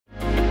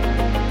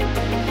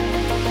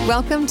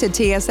Welcome to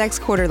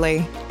TSX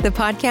Quarterly, the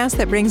podcast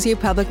that brings you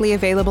publicly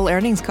available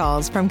earnings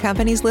calls from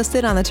companies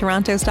listed on the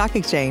Toronto Stock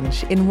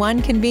Exchange in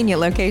one convenient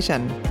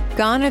location.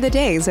 Gone are the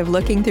days of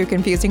looking through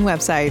confusing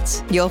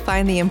websites. You'll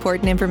find the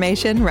important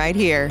information right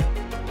here.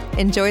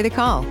 Enjoy the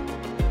call.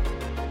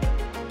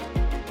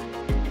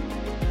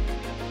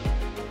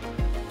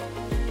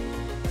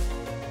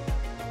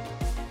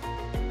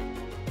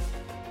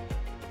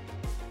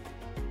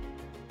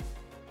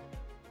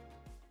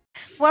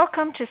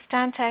 Welcome to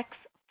Stantec's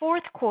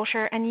fourth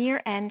quarter and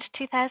year-end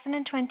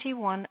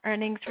 2021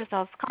 earnings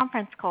results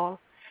conference call.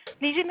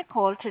 Leading the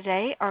call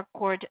today are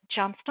Gord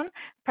Johnston,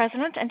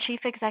 President and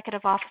Chief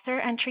Executive Officer,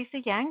 and Theresa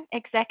Jang,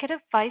 Executive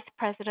Vice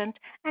President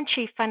and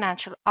Chief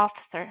Financial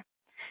Officer.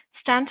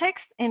 Stantec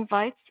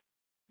invites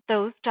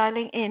those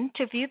dialing in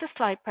to view the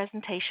slide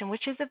presentation,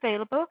 which is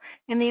available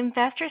in the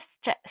Investors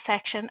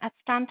section at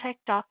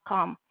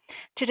stantec.com.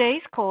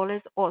 Today's call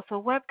is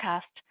also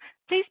webcast.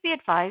 Please be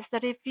advised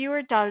that if you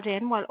are dialed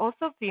in while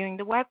also viewing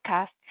the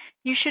webcast,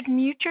 you should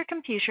mute your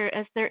computer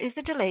as there is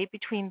a delay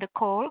between the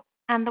call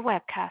and the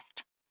webcast.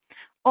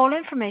 All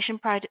information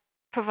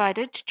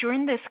provided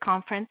during this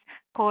conference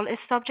call is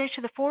subject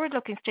to the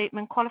forward-looking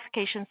statement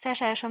qualifications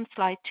set out on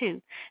slide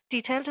 2,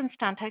 detailed in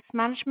Stantec's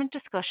management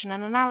discussion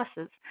and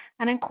analysis,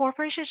 and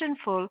incorporated in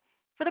full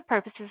for the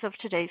purposes of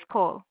today's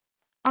call.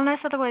 Unless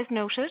otherwise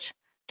noted,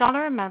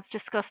 dollar amounts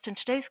discussed in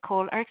today's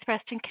call are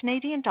expressed in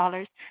Canadian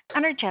dollars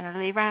and are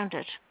generally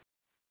rounded.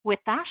 With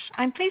that,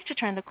 I'm pleased to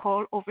turn the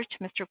call over to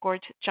Mr.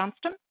 Gord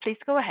Johnston. Please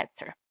go ahead,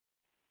 sir.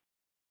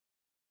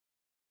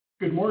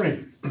 Good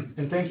morning,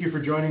 and thank you for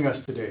joining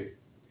us today.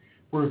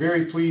 We're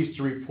very pleased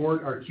to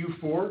report our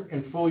Q4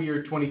 and full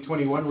year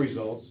 2021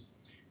 results,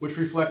 which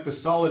reflect the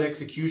solid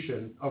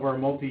execution of our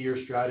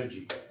multi-year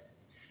strategy.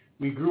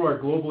 We grew our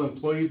global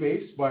employee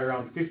base by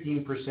around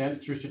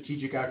 15% through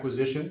strategic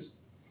acquisitions.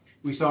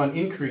 We saw an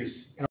increase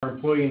in our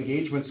employee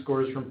engagement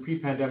scores from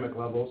pre-pandemic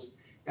levels,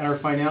 and our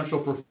financial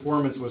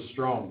performance was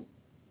strong.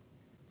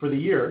 For the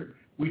year,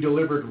 we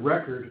delivered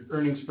record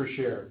earnings per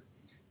share,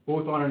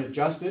 both on an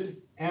adjusted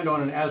and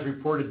on an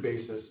as-reported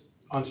basis,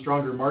 on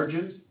stronger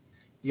margins,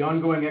 the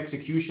ongoing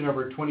execution of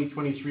our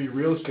 2023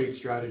 real estate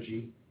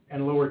strategy,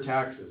 and lower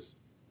taxes.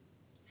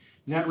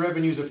 Net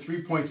revenues of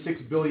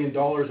 $3.6 billion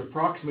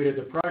approximated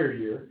the prior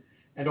year,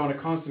 and on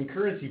a constant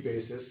currency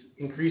basis,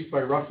 increased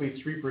by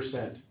roughly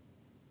 3%.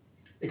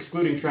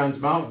 Excluding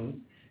Trans Mountain,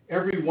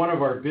 every one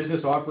of our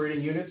business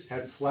operating units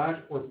had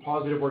flat or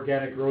positive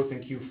organic growth in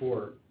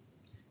Q4.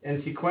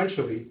 And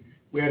sequentially,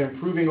 we had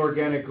improving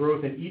organic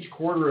growth in each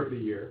quarter of the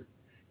year,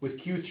 with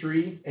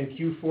Q3 and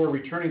Q4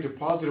 returning to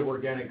positive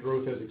organic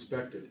growth as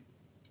expected.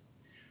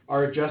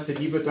 Our adjusted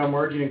EBITDA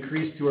margin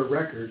increased to a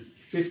record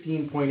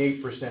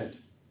 15.8%.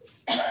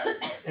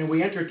 And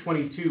we entered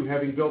 22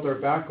 having built our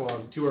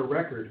backlog to a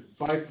record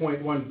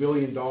 $5.1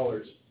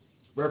 billion,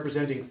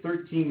 representing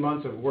 13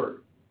 months of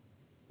work.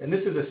 And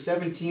this is a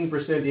 17%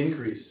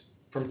 increase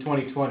from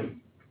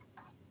 2020.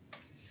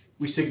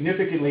 We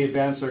significantly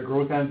advanced our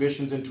growth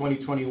ambitions in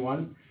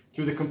 2021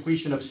 through the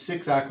completion of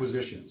 6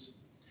 acquisitions,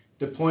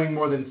 deploying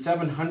more than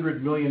 $700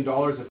 million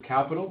of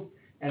capital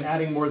and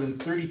adding more than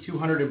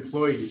 3,200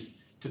 employees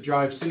to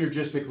drive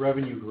synergistic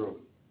revenue growth.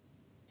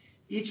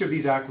 Each of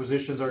these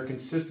acquisitions are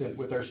consistent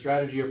with our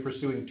strategy of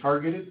pursuing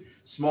targeted,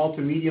 small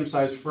to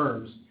medium-sized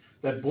firms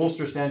that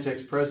bolster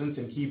Stantec's presence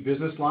in key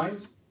business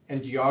lines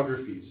and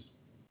geographies.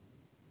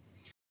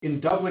 In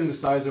doubling the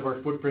size of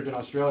our footprint in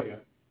Australia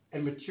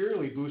and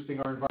materially boosting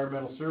our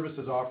environmental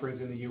services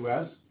offerings in the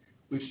U.S.,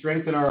 we've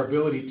strengthened our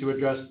ability to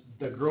address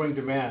the growing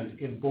demand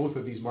in both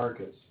of these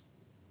markets.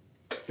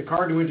 The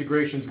Cardno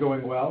integration is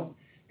going well,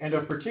 and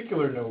of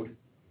particular note,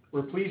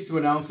 we're pleased to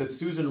announce that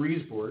Susan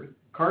Reisbord,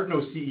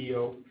 Cardno's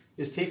CEO,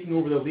 is taking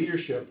over the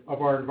leadership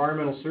of our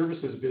environmental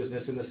services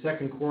business in the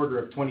second quarter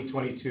of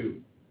 2022.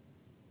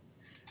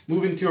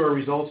 Moving to our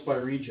results by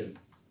region.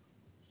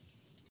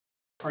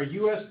 Our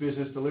U.S.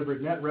 business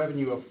delivered net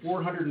revenue of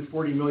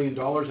 $440 million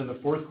in the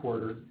fourth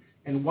quarter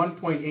and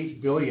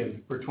 $1.8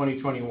 billion for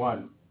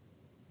 2021.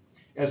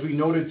 As we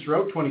noted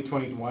throughout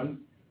 2021,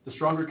 the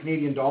stronger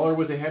Canadian dollar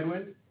was a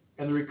headwind,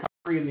 and the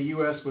recovery in the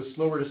U.S. was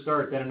slower to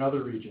start than in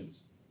other regions.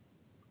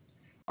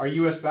 Our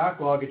U.S.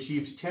 backlog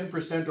achieved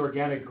 10%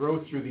 organic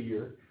growth through the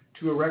year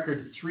to a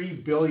record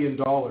 $3 billion,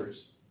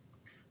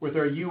 with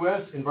our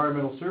U.S.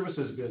 environmental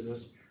services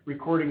business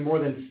recording more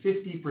than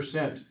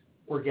 50%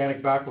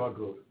 organic backlog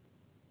growth.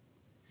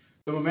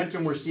 The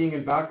momentum we're seeing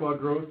in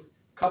backlog growth,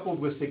 coupled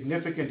with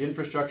significant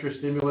infrastructure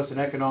stimulus and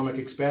economic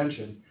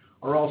expansion,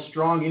 are all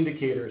strong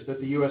indicators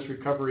that the U.S.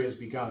 recovery has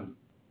begun.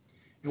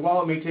 And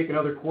while it may take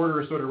another quarter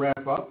or so to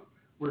ramp up,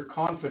 we're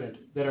confident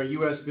that our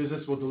U.S.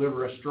 business will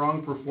deliver a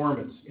strong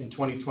performance in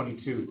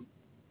 2022.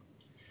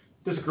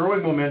 This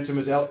growing momentum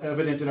is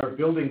evident in our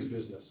buildings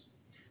business,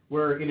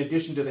 where in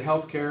addition to the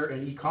healthcare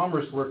and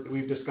e-commerce work that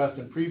we've discussed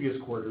in previous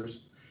quarters,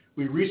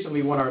 we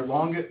recently won our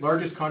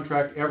largest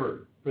contract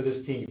ever for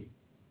this team.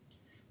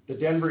 The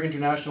Denver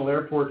International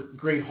Airport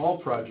Great Hall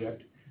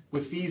project,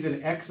 with fees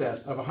in excess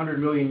of $100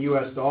 million,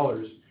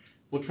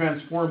 will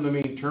transform the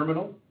main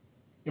terminal,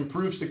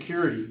 improve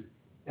security,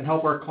 and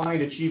help our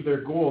client achieve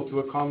their goal to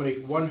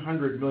accommodate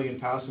 100 million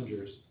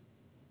passengers.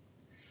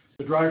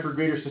 The drive for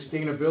greater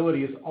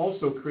sustainability is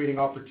also creating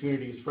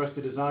opportunities for us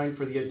to design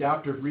for the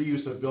adaptive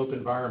reuse of built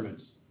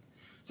environments,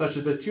 such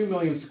as the 2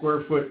 million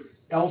square foot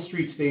L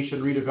Street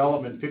Station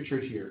redevelopment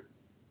pictured here.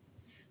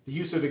 The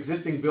use of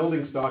existing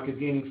building stock is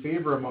gaining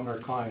favor among our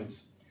clients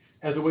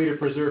as a way to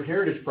preserve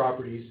heritage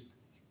properties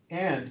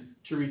and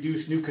to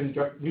reduce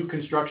new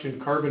construction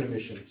carbon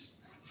emissions.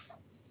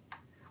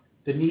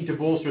 The need to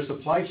bolster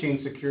supply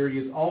chain security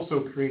is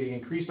also creating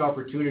increased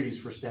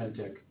opportunities for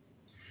Stantec.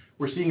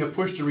 We're seeing a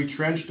push to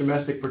retrench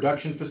domestic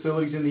production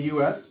facilities in the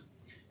U.S.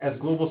 as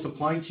global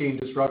supply chain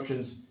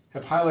disruptions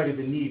have highlighted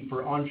the need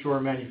for onshore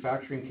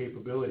manufacturing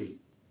capability.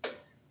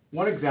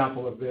 One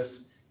example of this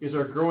is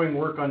our growing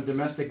work on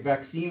domestic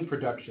vaccine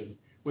production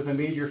with a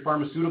major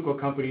pharmaceutical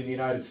company in the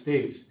United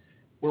States,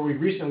 where we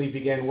recently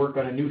began work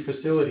on a new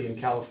facility in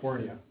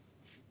California.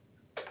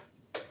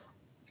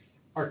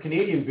 Our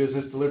Canadian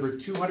business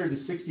delivered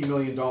 $260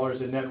 million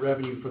in net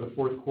revenue for the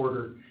fourth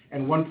quarter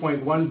and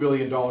 $1.1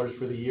 billion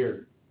for the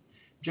year,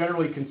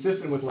 generally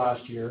consistent with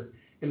last year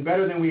and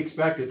better than we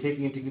expected,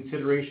 taking into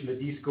consideration the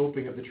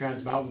de-scoping of the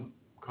Trans Mountain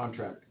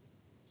contract.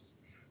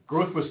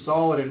 Growth was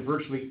solid in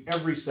virtually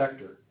every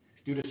sector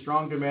due to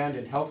strong demand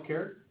in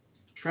healthcare,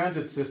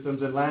 transit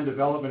systems, and land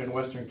development in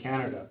Western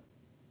Canada.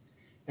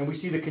 And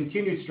we see the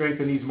continued strength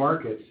in these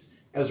markets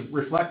as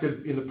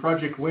reflected in the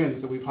project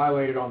wins that we've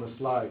highlighted on the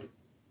slide.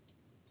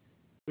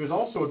 There's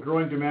also a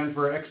growing demand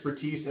for our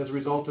expertise as a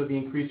result of the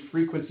increased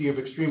frequency of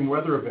extreme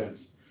weather events,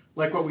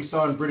 like what we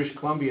saw in British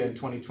Columbia in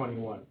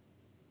 2021.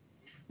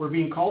 We're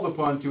being called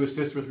upon to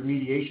assist with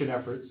remediation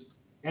efforts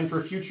and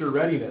for future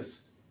readiness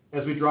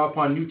as we draw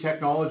upon new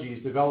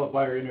technologies developed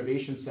by our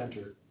Innovation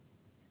Center.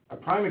 A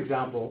prime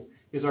example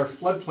is our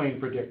floodplain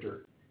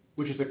predictor,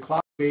 which is a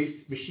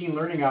cloud-based machine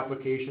learning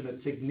application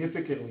that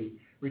significantly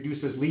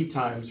reduces lead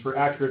times for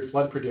accurate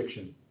flood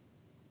prediction.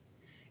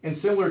 And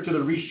similar to the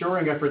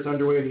reshoring efforts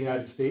underway in the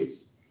United States,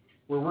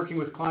 we're working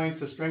with clients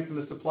to strengthen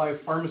the supply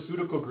of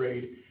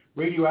pharmaceutical-grade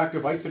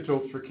radioactive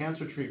isotopes for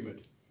cancer treatment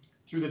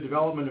through the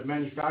development of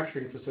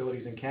manufacturing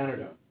facilities in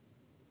Canada.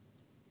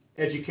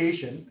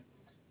 Education,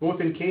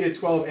 both in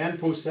K-12 and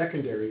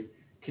post-secondary,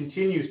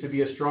 continues to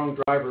be a strong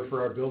driver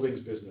for our buildings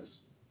business.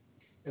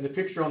 And the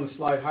picture on the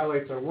slide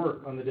highlights our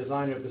work on the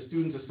design of the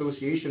Students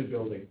Association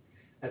building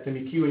at the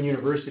MacEwan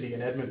University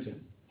in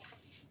Edmonton.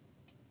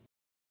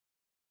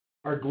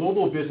 Our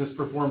global business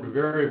performed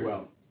very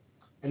well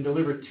and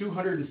delivered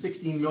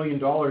 $216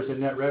 million in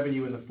net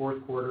revenue in the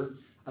fourth quarter,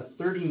 a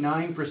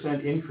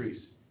 39% increase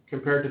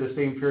compared to the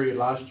same period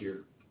last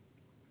year.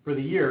 For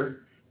the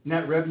year,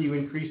 net revenue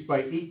increased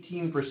by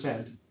 18%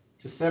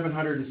 to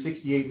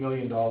 $768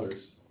 million.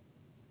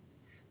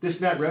 This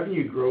net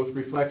revenue growth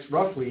reflects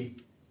roughly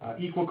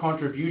equal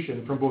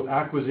contribution from both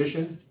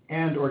acquisition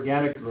and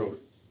organic growth.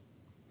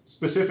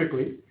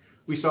 Specifically,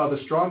 we saw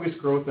the strongest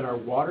growth in our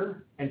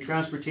water and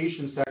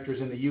transportation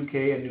sectors in the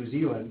UK and New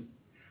Zealand,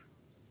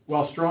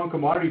 while strong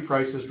commodity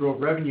prices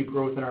drove revenue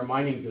growth in our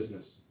mining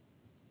business.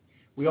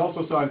 We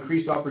also saw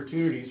increased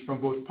opportunities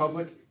from both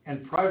public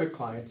and private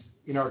clients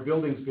in our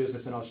buildings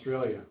business in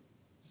Australia.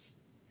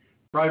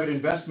 Private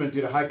investment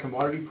due to high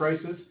commodity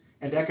prices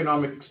and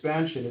economic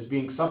expansion is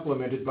being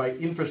supplemented by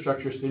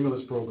infrastructure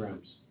stimulus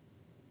programs.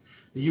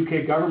 The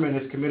UK government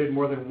has committed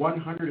more than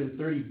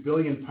 £130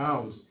 billion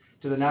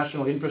to the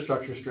National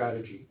Infrastructure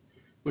Strategy,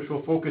 which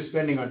will focus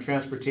spending on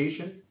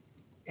transportation,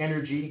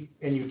 energy,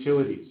 and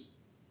utilities.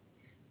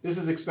 This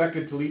is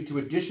expected to lead to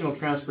additional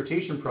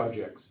transportation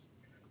projects,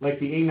 like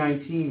the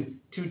A19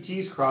 Two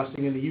Tees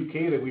crossing in the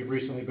UK that we've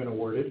recently been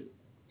awarded,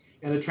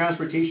 and the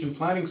Transportation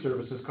Planning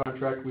Services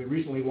contract we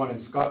recently won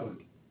in Scotland.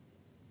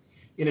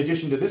 In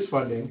addition to this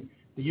funding,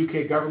 the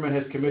UK government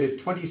has committed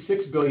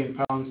 £26 billion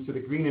to the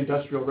Green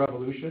Industrial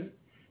Revolution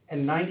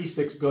and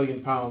 £96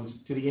 billion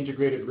to the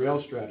Integrated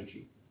Rail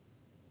Strategy.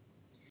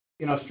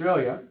 In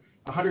Australia,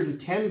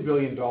 $110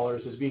 billion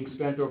is being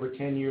spent over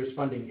 10 years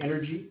funding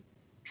energy,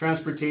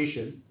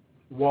 transportation,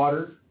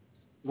 water,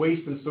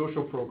 waste, and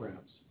social programs.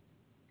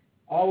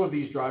 All of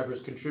these drivers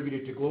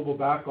contributed to global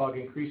backlog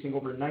increasing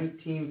over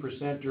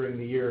 19% during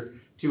the year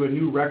to a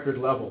new record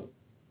level.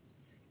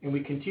 And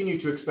we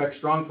continue to expect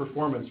strong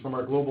performance from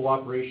our global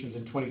operations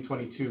in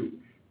 2022,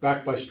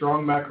 backed by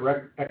strong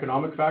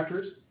macroeconomic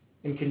factors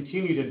and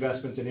continued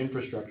investments in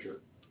infrastructure.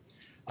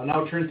 I'll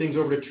now turn things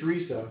over to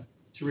Teresa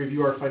to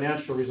review our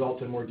financial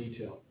results in more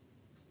detail.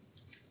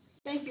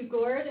 Thank you,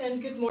 Gord, and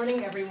good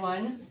morning,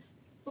 everyone.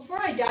 Before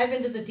I dive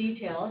into the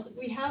details,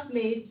 we have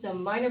made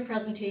some minor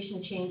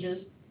presentation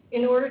changes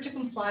in order to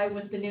comply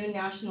with the new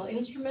National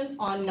Instrument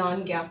on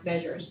non-GAAP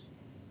measures.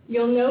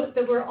 You'll note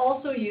that we're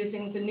also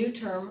using the new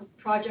term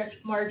project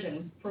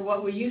margin for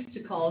what we used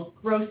to call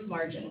gross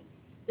margin.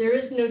 There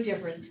is no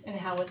difference in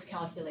how it's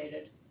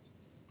calculated.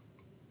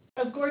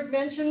 As Gord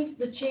mentioned,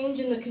 the change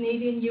in the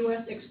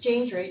Canadian-U.S.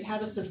 exchange rate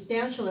had a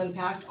substantial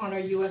impact on our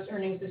U.S.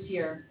 earnings this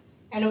year,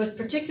 and it was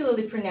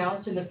particularly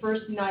pronounced in the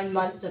first 9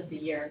 months of the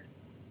year.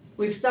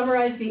 We've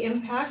summarized the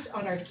impact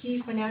on our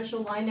key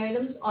financial line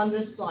items on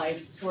this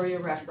slide for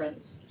your reference.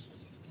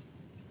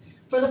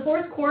 For the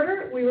fourth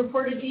quarter, we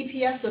reported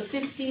EPS of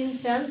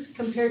 15 cents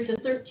compared to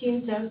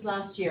 13 cents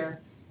last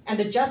year, and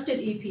adjusted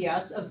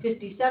EPS of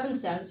 57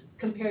 cents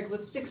compared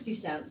with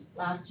 60 cents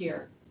last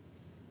year.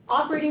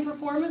 Operating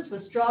performance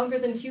was stronger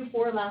than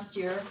Q4 last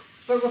year,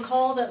 but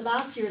recall that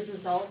last year's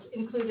results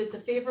included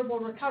the favorable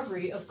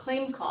recovery of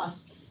claim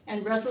costs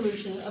and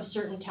resolution of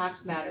certain tax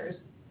matters.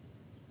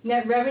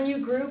 Net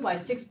revenue grew by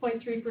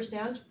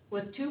 6.3%,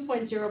 with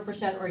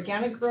 2.0%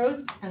 organic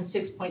growth and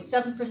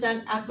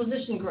 6.7%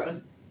 acquisition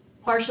growth,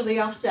 partially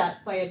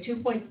offset by a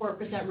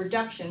 2.4%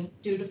 reduction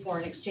due to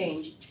foreign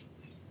exchange.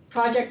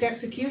 Project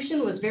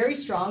execution was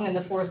very strong in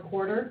the fourth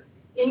quarter,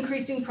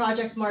 increasing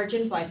project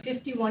margin by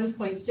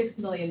 $51.6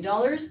 million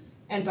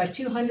and by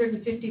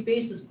 250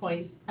 basis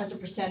points as a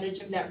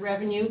percentage of net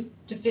revenue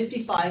to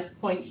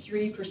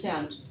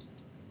 55.3%.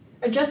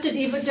 Adjusted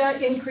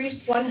EBITDA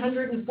increased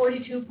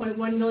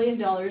 $142.1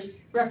 million,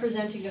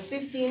 representing a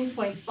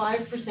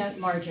 15.5%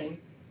 margin.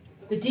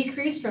 The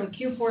decrease from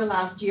Q4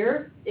 last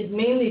year is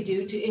mainly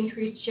due to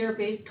increased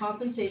share-based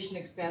compensation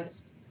expense,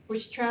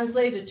 which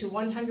translated to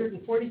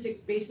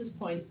 146 basis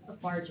points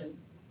of margin.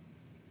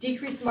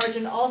 Decreased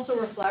margin also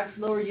reflects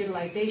lower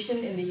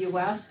utilization in the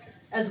U.S.,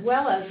 as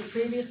well as the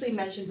previously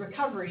mentioned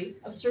recovery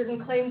of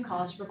certain claim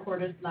costs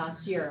recorded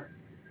last year.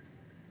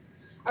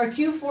 Our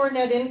Q4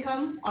 net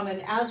income on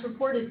an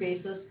as-reported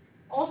basis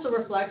also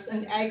reflects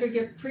an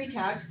aggregate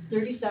pre-tax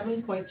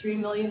 $37.3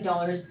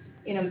 million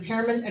in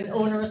impairment and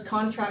onerous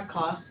contract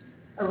costs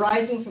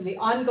arising from the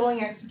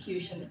ongoing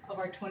execution of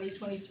our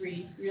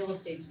 2023 real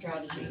estate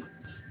strategy.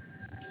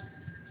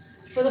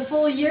 For the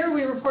full year,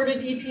 we reported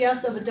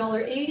EPS of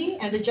 $1.80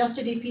 and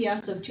adjusted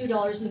EPS of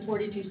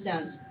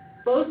 $2.42,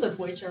 both of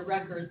which are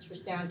records for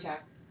Stantec.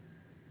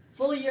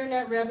 Full year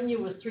net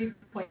revenue was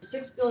 $3.6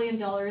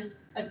 billion,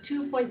 a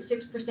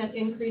 2.6%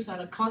 increase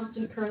on a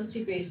constant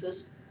currency basis,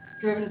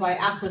 driven by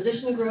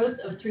acquisition growth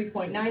of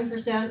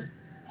 3.9%,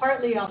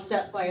 partly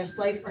offset by a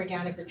slight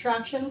organic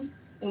retraction,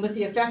 and with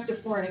the effect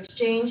of foreign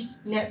exchange,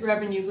 net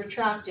revenue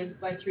retracted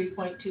by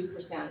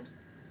 3.2%.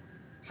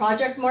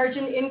 Project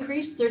margin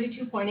increased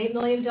 $32.8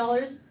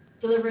 million,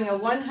 delivering a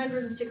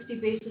 160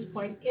 basis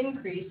point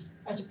increase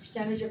as a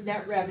percentage of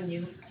net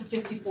revenue to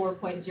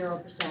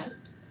 54.0%.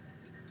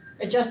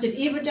 Adjusted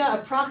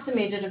EBITDA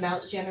approximated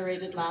amounts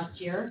generated last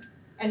year,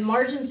 and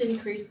margins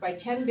increased by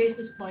 10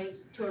 basis points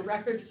to a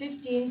record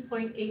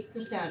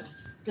 15.8%,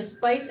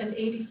 despite an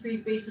 83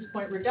 basis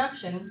point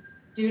reduction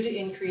due to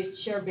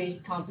increased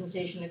share-based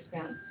compensation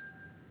expense.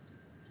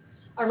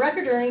 Our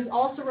record earnings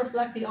also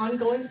reflect the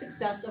ongoing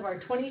success of our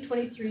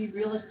 2023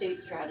 real estate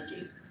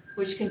strategy,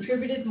 which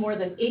contributed more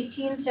than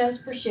 18 cents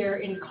per share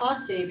in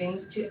cost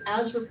savings to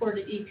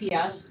as-reported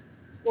EPS,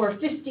 or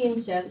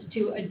 15 cents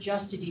to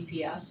adjusted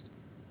EPS.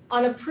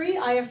 On a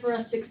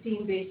pre-IFRS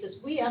 16 basis,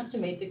 we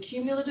estimate the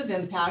cumulative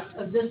impact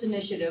of this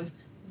initiative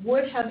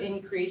would have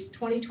increased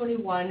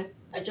 2021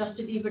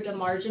 adjusted EBITDA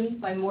margin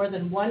by more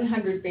than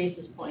 100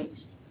 basis points.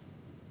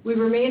 We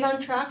remain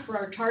on track for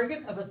our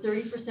target of a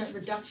 30%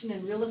 reduction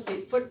in real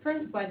estate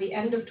footprint by the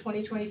end of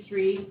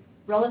 2023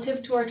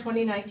 relative to our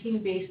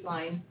 2019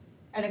 baseline,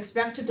 and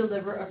expect to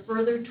deliver a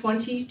further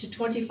 20 to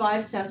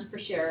 25 cents per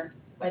share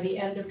by the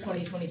end of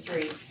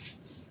 2023.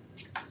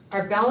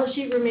 Our balance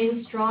sheet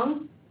remains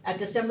strong. At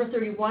December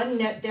 31,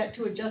 net debt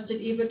to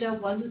adjusted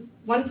EBITDA was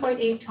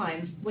 1.8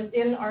 times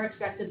within our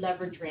expected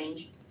leverage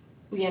range.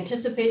 We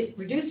anticipate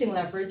reducing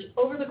leverage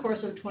over the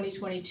course of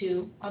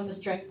 2022 on the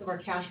strength of our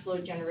cash flow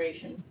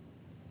generation.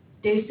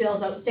 Day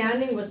sales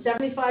outstanding was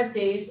 75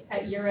 days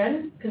at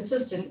year-end,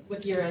 consistent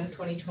with year-end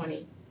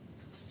 2020.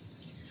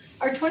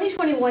 Our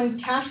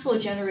 2021 cash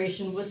flow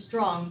generation was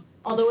strong,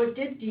 although it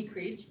did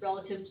decrease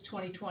relative to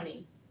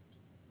 2020.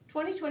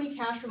 2020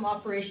 cash from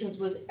operations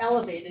was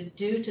elevated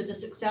due to the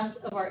success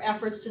of our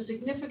efforts to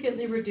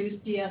significantly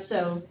reduce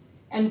DSO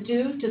and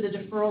due to the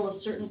deferral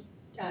of certain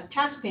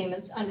tax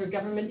payments under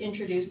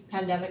government-introduced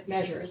pandemic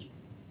measures.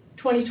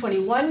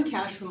 2021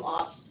 cash from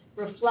ops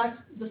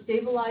reflects the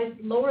stabilized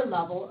lower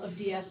level of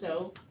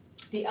DSO,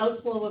 the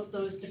outflow of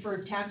those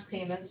deferred tax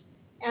payments,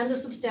 and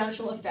the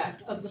substantial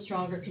effect of the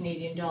stronger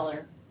Canadian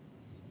dollar.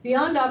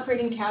 Beyond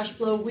operating cash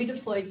flow, we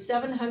deployed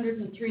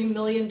 $703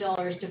 million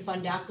to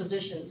fund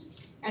acquisitions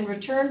and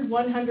returned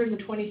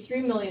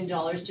 $123 million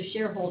to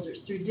shareholders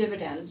through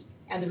dividends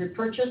and the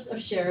repurchase of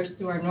shares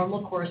through our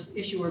normal course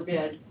issuer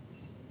bid.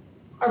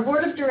 Our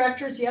board of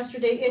directors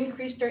yesterday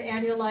increased our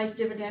annualized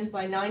dividend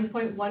by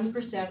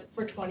 9.1%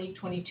 for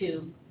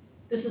 2022.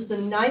 This is the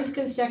 9th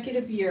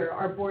consecutive year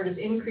our board has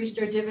increased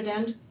our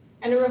dividend,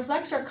 and it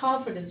reflects our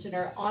confidence in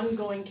our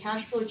ongoing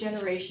cash flow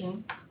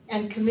generation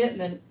and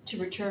commitment to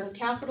return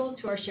capital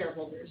to our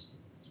shareholders.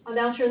 I'll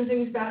now turn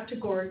things back to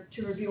Gord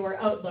to review our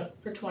outlook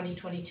for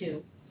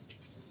 2022.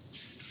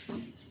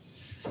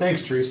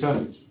 Thanks,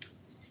 Teresa.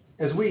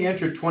 As we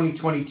enter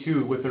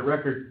 2022 with a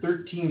record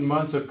 13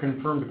 months of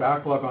confirmed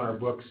backlog on our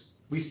books,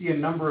 we see a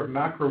number of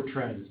macro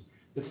trends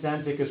that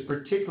Stantec is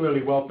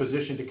particularly well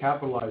positioned to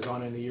capitalize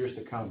on in the years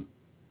to come.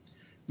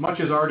 Much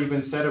has already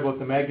been said about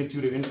the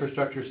magnitude of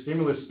infrastructure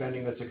stimulus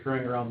spending that's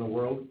occurring around the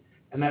world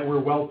and that we're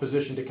well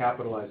positioned to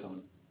capitalize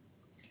on.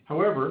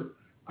 However,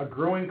 a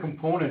growing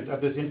component of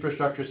this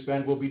infrastructure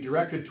spend will be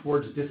directed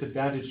towards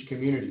disadvantaged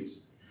communities,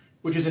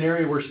 which is an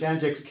area where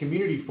Stantec's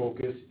community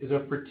focus is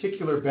of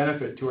particular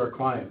benefit to our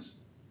clients.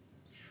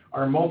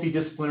 Our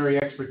multidisciplinary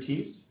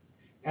expertise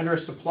and our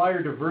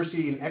supplier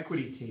diversity and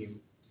equity team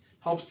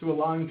helps to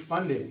align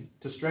funding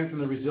to strengthen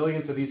the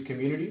resilience of these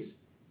communities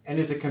and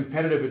is a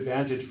competitive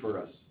advantage for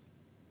us.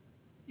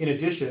 In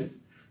addition,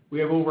 we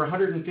have over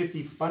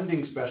 150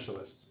 funding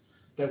specialists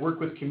that work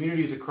with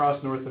communities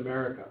across North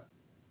America.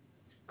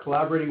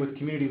 Collaborating with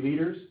community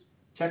leaders,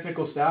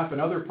 technical staff, and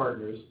other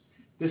partners,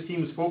 this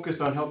team is focused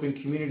on helping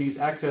communities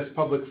access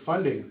public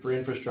funding for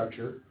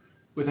infrastructure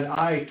with an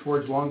eye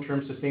towards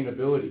long-term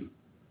sustainability.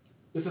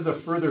 This is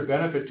a further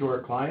benefit to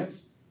our clients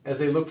as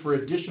they look for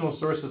additional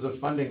sources of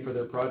funding for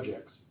their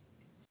projects.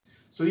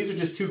 So these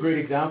are just two great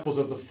examples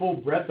of the full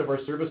breadth of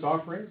our service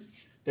offerings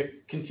that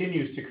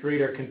continues to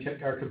create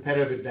our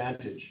competitive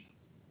advantage.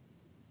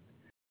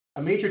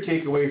 A major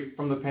takeaway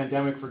from the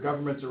pandemic for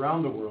governments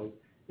around the world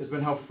has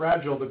been how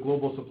fragile the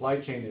global supply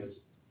chain is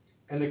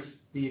and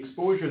the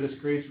exposure this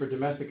creates for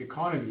domestic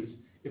economies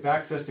if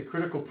access to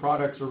critical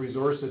products or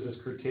resources is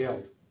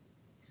curtailed.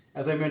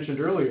 As I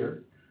mentioned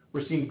earlier,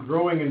 we're seeing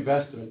growing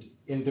investment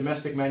in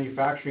domestic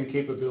manufacturing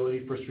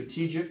capability for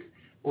strategic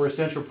or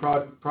essential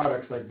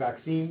products like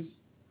vaccines,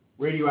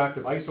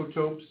 radioactive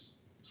isotopes,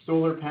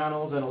 solar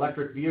panels, and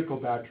electric vehicle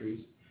batteries,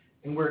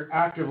 and we're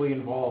actively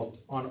involved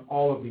on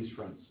all of these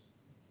fronts.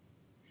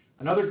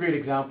 Another great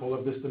example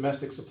of this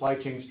domestic supply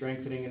chain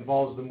strengthening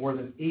involves the more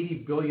than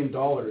 $80 billion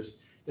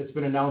that's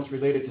been announced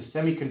related to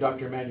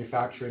semiconductor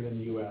manufacturing in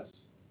the U.S.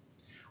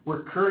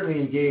 We're currently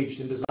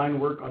engaged in design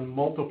work on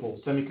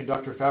multiple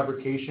semiconductor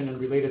fabrication and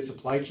related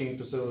supply chain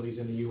facilities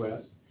in the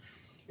U.S.,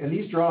 and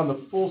these draw on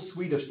the full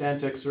suite of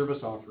Stantec service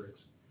offerings,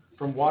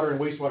 from water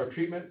and wastewater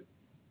treatment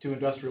to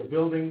industrial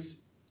buildings,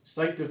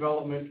 site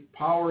development,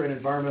 power, and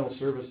environmental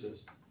services.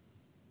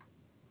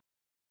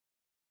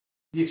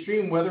 The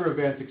extreme weather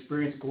events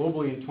experienced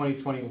globally in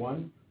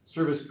 2021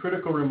 serve as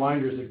critical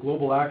reminders that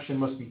global action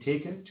must be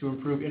taken to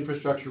improve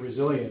infrastructure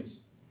resilience,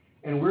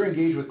 and we're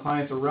engaged with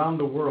clients around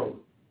the world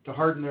to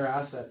harden their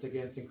assets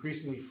against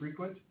increasingly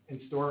frequent and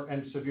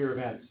severe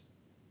events.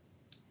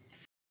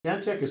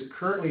 Stantec is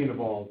currently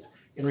involved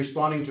in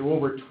responding to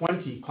over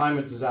 20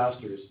 climate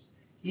disasters,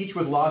 each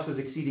with losses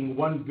exceeding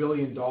 $1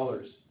 billion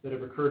that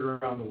have occurred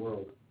around the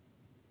world.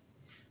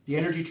 The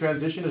energy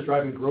transition is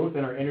driving growth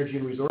in our energy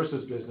and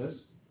resources business,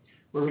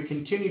 where we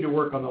continue to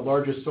work on the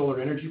largest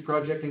solar energy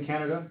project in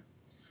Canada,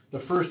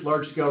 the first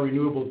large-scale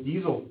renewable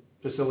diesel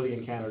facility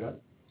in Canada,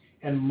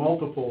 and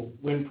multiple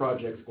wind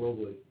projects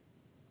globally.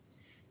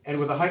 And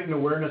with a heightened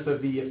awareness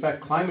of the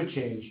effect climate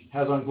change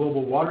has on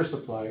global water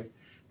supply,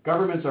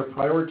 governments are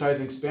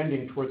prioritizing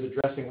spending towards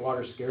addressing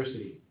water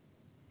scarcity.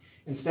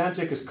 And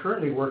Stantec is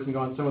currently working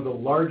on some of the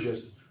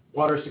largest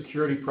water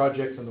security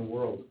projects in the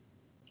world.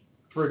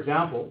 For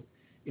example,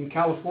 in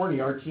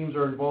California, our teams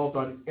are involved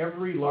on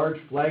every large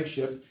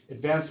flagship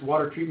advanced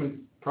water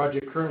treatment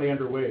project currently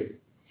underway,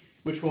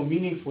 which will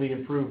meaningfully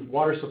improve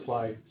water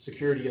supply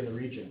security in the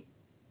region.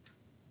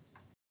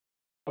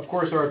 Of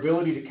course, our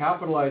ability to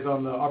capitalize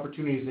on the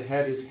opportunities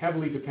ahead is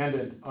heavily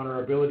dependent on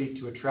our ability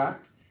to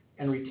attract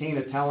and retain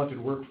a talented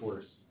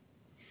workforce.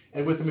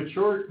 And with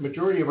the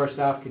majority of our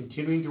staff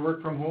continuing to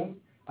work from home,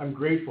 I'm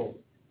grateful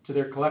to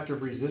their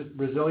collective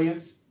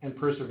resilience and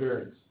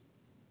perseverance.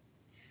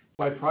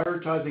 By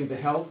prioritizing the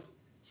health,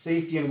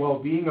 safety, and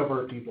well-being of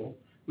our people,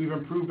 we've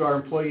improved our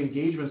employee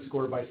engagement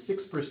score by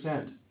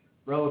 6%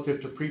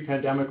 relative to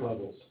pre-pandemic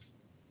levels.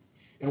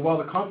 And while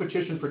the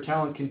competition for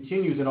talent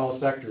continues in all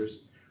sectors,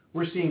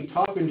 we're seeing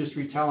top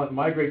industry talent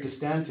migrate to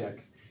Stantec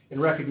in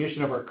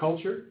recognition of our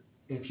culture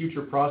and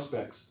future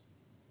prospects.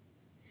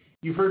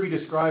 You've heard me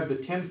describe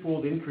the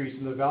tenfold increase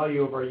in the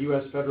value of our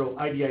U.S. federal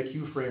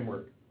IDIQ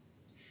framework.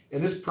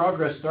 And this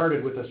progress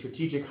started with a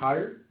strategic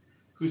hire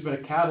who's been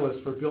a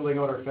catalyst for building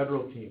out our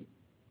federal team.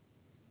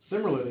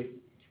 Similarly,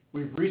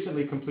 we've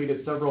recently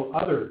completed several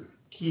other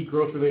key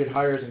growth-related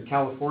hires in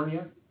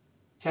California,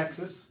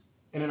 Texas,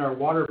 and in our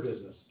water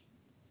business.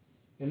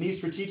 And these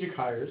strategic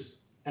hires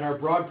and our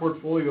broad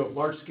portfolio of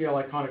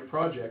large-scale iconic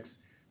projects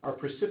are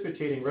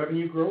precipitating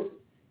revenue growth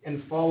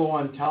and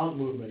follow-on talent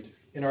movement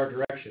in our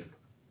direction.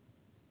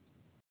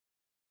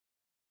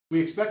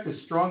 We expect the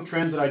strong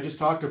trends that I just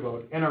talked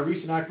about and our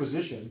recent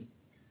acquisition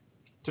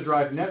to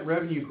drive net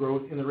revenue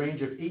growth in the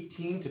range of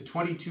 18 to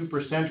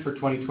 22% for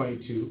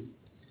 2022,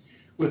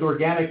 with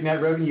organic net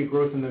revenue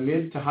growth in the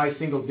mid to high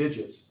single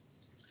digits,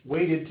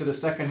 weighted to the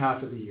second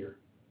half of the year.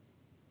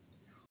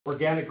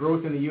 Organic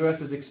growth in the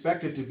U.S. is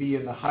expected to be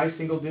in the high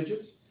single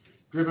digits,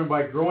 driven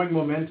by growing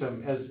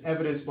momentum as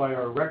evidenced by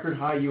our record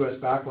high U.S.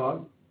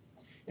 backlog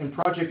and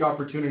project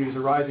opportunities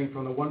arising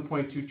from the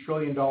 $1.2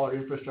 trillion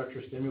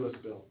infrastructure stimulus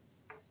bill.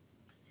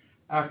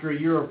 After a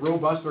year of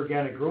robust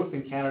organic growth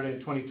in Canada in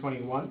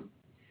 2021,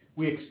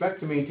 we expect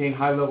to maintain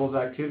high levels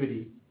of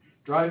activity,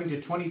 driving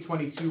to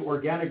 2022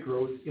 organic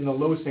growth in the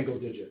low single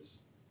digits.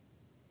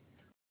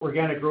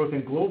 Organic growth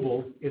in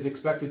global is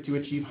expected to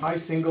achieve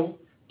high single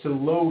to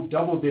low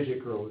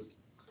double-digit growth,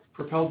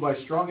 propelled by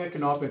strong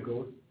economic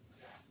growth,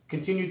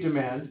 continued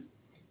demand,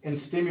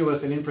 and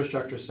stimulus in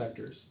infrastructure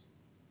sectors.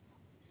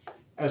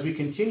 As we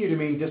continue to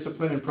maintain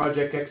discipline in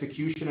project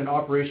execution and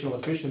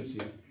operational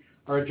efficiency,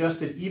 our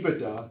adjusted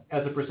EBITDA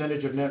as a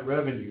percentage of net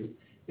revenue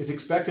is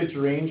expected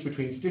to range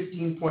between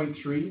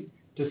 15.3%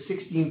 to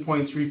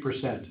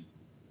 16.3%.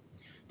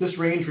 This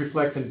range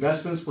reflects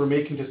investments we're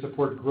making to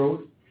support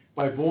growth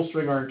by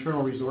bolstering our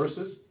internal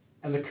resources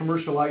and the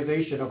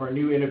commercialization of our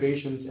new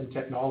innovations and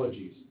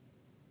technologies.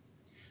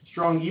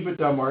 Strong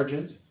EBITDA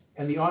margins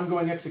and the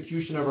ongoing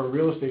execution of our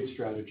real estate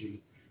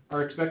strategy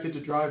are expected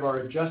to drive our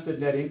adjusted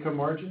net income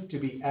margin to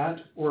be at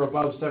or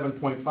above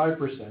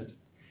 7.5%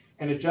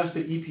 and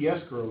adjusted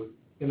EPS growth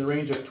in the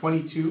range of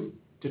 22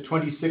 to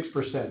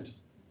 26%.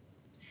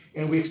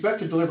 And we expect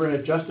to deliver an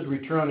adjusted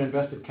return on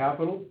invested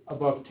capital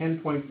above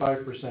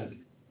 10.5%.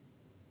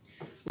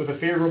 With a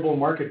favorable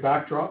market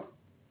backdrop,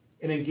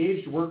 an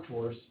engaged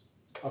workforce,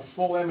 a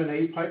full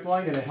M&A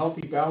pipeline, and a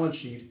healthy balance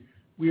sheet,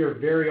 we are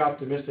very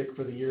optimistic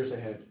for the years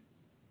ahead.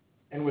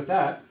 And with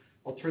that,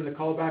 I'll turn the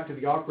call back to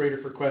the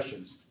operator for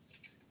questions.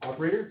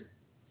 Operator?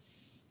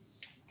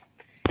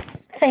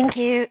 Thank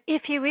you.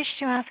 If you wish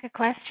to ask a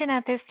question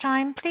at this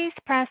time, please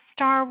press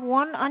star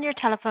one on your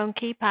telephone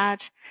keypad.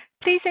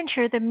 Please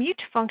ensure the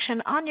mute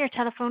function on your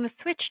telephone is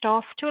switched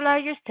off to allow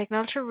your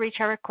signal to reach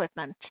our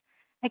equipment.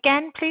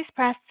 Again, please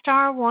press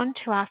star one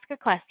to ask a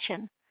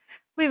question.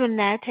 We will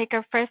now take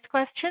our first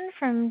question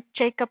from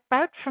Jacob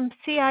Bout from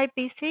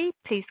CIBC.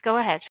 Please go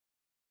ahead.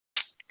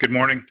 Good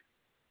morning.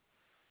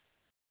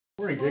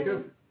 Morning,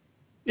 Jacob.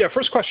 Yeah,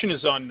 first question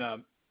is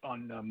on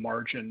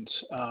margins.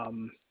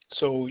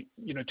 So,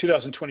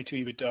 2022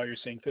 EBITDA, you're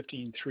saying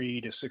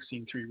 15.3 to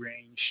 16.3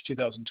 range.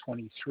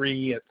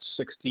 2023 at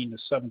 16 to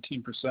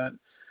 17%. I'm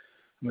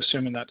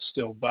assuming that's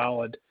still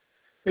valid.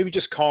 Maybe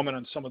just comment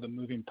on some of the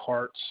moving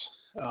parts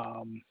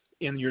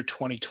in your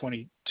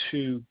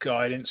 2022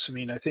 guidance. I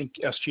mean, I think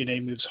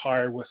SG&A moves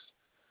higher with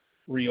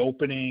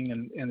reopening,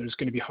 and there's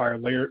going to be higher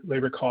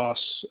labor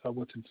costs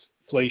with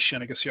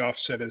inflation. I guess the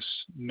offset is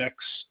mix,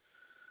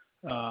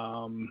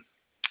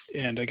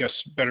 and I guess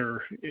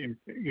better,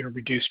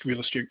 reduced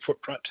real estate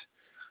footprint.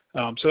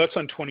 So that's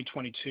on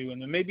 2022, and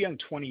then maybe on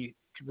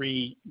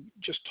 23,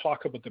 just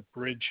talk about the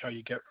bridge, how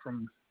you get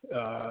from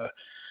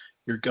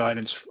your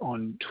guidance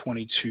on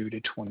 22 to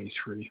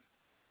 23.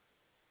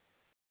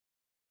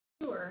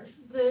 Sure.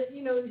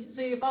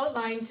 So you've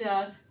outlined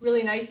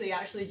really nicely,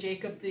 actually,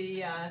 Jacob,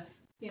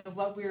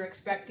 what we're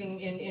expecting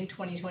in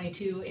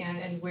 2022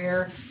 and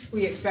where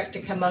we expect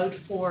to come out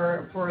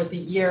for the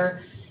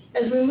year.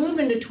 As we move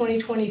into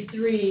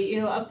 2023,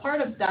 a part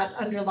of that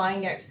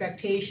underlying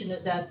expectation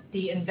is that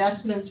the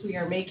investments we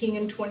are making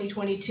in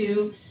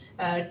 2022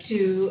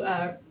 to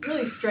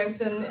really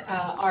strengthen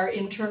our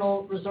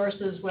internal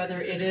resources,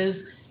 whether it is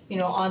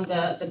on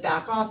the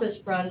back office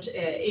front,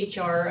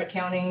 HR,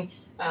 accounting,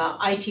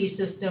 IT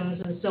systems,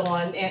 and so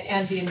on,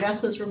 and the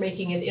investments we're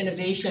making in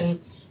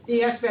innovation.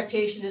 The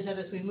expectation is that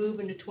as we move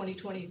into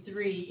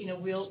 2023,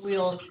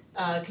 we'll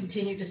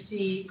continue to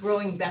see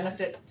growing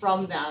benefit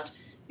from that,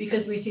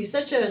 because we see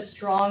such a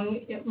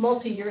strong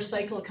multi-year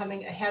cycle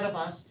coming ahead of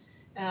us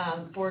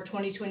for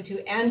 2022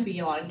 and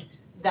beyond,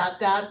 that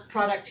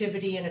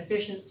productivity and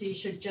efficiency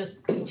should just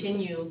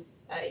continue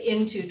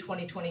into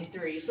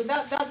 2023. So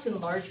that's in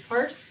large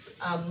part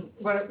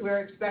what we're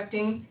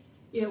expecting.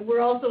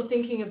 We're also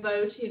thinking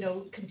about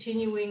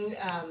continuing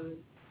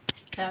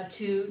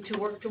to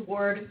work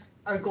toward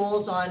our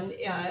goals on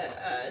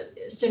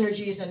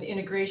synergies and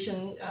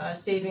integration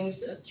savings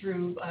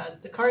through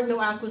the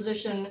Cardno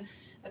acquisition,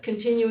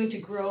 continuing to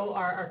grow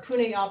our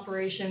Pune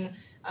operation,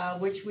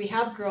 which we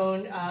have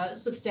grown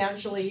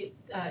substantially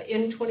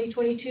in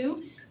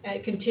 2022,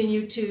 and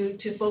continue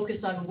to focus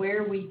on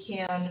where we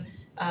can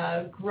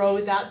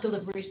grow that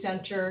delivery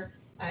center,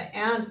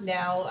 and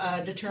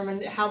now determine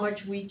how much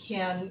we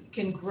can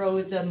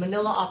grow the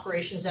Manila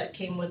operations that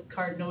came with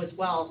Cardno as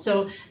well.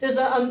 So there's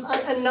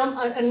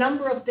a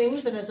number of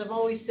things, and as I've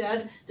always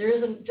said, there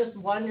isn't just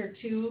one or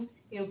two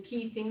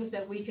key things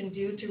that we can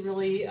do to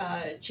really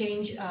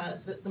change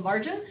the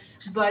margin,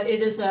 but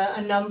it is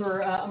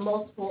a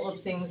multiple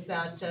of things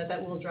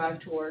that we'll drive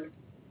toward.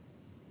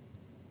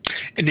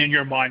 And in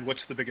your mind, what's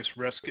the biggest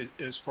risk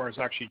as far as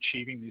actually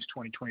achieving these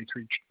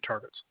 2023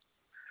 targets?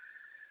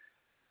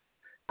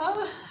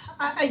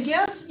 I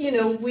guess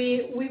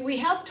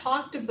we have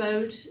talked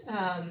about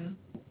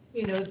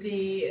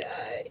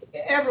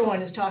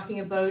everyone is talking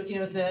about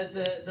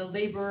the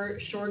labor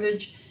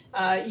shortage.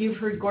 You've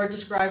heard Gord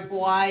describe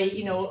why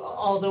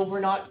although we're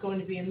not going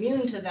to be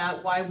immune to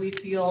that, why we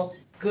feel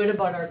good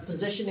about our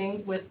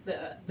positioning with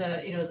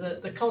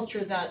the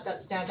culture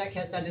that Stantec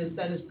has that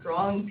is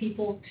drawing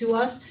people to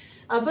us.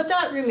 But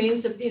that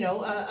remains a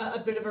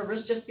bit of a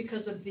risk just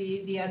because of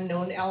the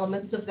unknown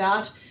elements of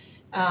that.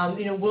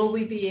 Will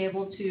we be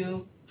able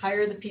to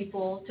hire the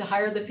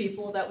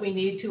people that we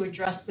need to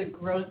address the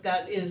growth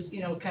that is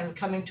kind of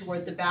coming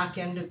toward the back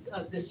end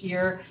of this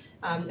year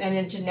and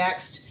into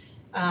next?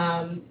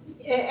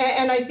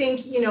 And I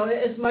think,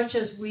 as much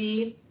as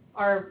we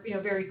are,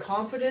 very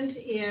confident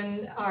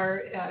in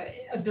our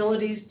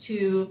abilities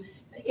to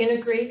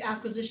integrate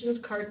acquisitions,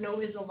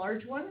 Cardno is a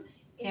large one,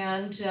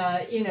 and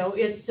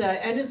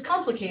it's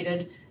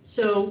complicated.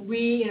 So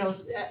we,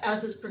 as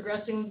it's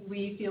progressing,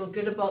 we feel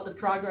good about the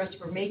progress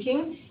we're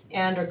making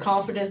and are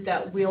confident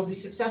that we'll be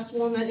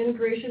successful in that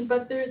integration.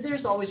 But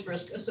there's always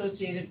risk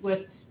associated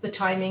with the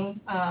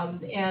timing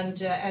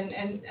and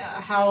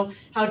how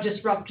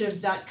disruptive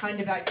that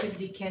kind of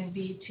activity can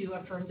be to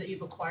a firm that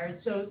you've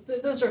acquired. So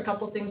those are a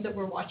couple of things that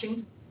we're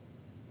watching.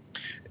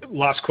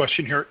 Last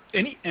question here.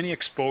 Any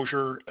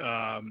exposure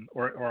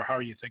or how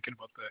are you thinking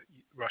about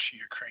the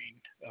Russia-Ukraine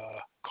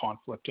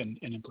conflict and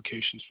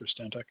implications for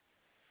Stantec?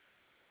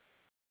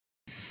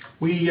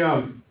 We,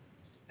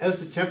 as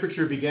the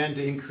temperature began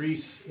to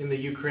increase in the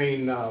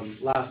Ukraine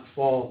last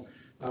fall,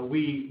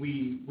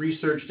 we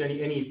researched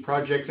any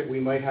projects that we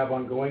might have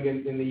ongoing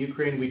in the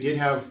Ukraine. We did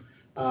have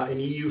an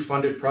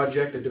EU-funded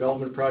project, a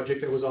development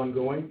project that was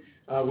ongoing.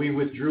 We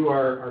withdrew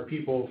our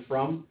people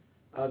from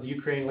the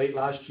Ukraine late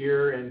last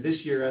year, and this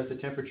year, as the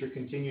temperature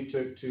continued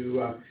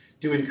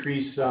to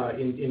increase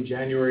in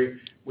January,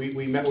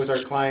 we met with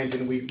our client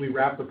and we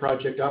wrapped the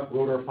project up,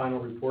 wrote our final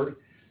report.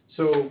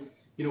 So,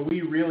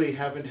 we really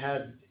haven't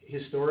had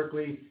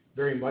historically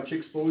very much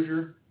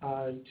exposure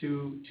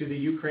to the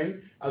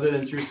Ukraine, other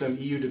than through some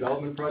EU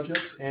development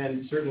projects,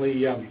 and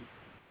certainly,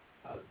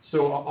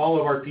 so all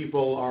of our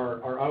people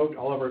are out,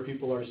 all of our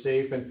people are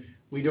safe, and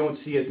we don't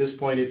see at this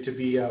point it to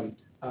be a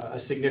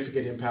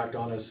significant impact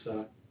on us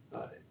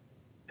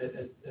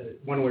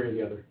one way or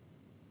the other.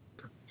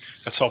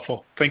 That's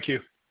helpful. Thank you.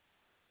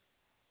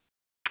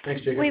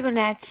 Thanks, Jacob.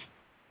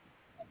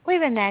 We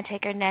will now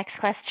take our next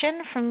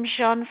question from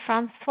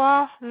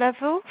Jean-Francois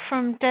Levoux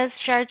from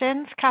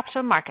Desjardins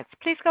Capital Markets.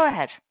 Please go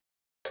ahead.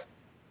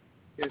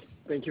 Yes,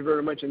 thank you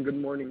very much and good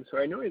morning. So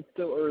I know it's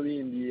still early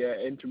in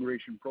the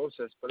integration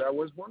process, but I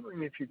was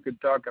wondering if you could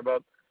talk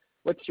about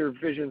what's your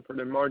vision for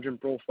the margin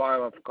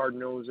profile of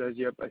Cardno's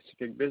Asia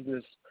Pacific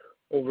business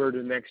over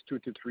the next 2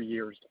 to 3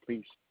 years,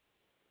 please.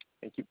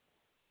 Thank you.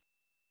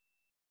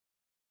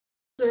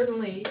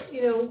 Certainly.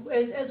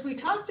 As we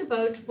talked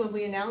about when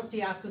we announced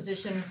the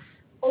acquisition,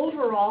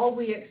 overall,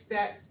 we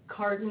expect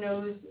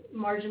Cardno's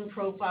margin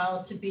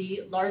profile to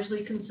be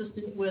largely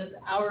consistent with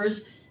ours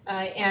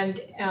and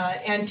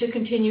to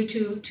continue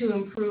to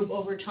improve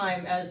over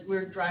time as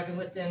we're driving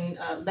within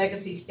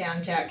legacy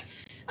Stantec.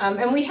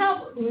 And we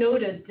have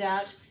noted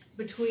that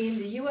between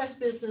the U.S.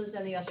 business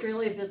and the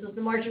Australia business,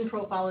 the margin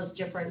profile is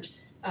different.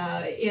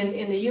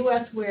 In the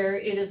U.S., where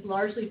it is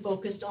largely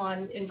focused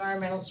on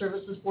environmental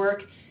services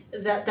work,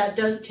 that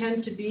does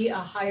tend to be a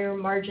higher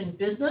margin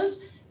business.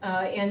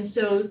 And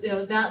so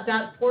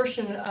that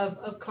portion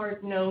of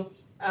Cardno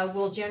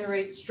will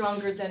generate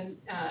stronger than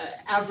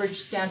average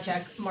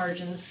Stantec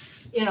margins.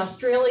 In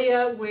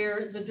Australia,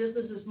 where the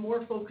business is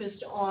more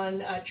focused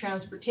on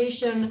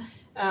transportation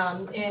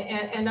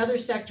and other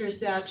sectors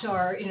that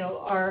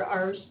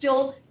are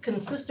still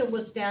consistent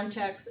with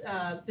Stantec's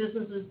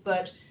businesses,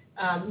 but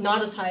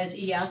not as high as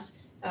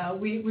ES,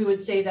 we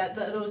would say that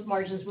those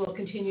margins will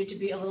continue to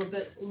be a little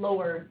bit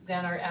lower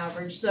than our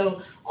average.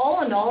 So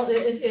all in all,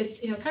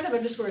 it kind of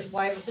underscores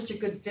why it was such a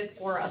good fit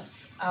for us.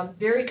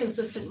 Very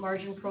consistent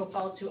margin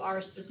profile to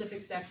our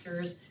specific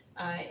sectors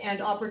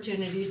and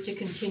opportunities to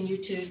continue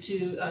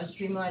to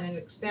streamline and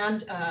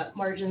expand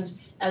margins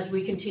as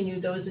we continue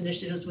those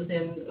initiatives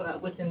within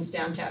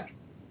Stantec.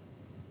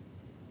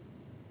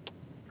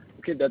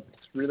 Okay, that's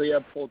really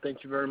helpful.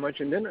 Thank you very much.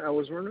 And then I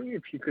was wondering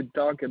if you could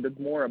talk a bit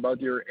more about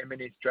your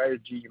M&A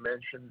strategy. You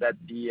mentioned that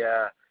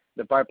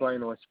the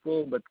pipeline was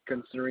full, but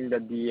considering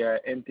that the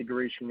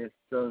integration is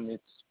still in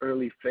its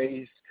early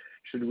phase,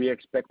 should we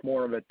expect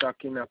more of a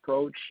tuck-in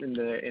approach in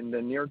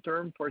the near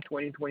term for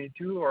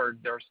 2022, or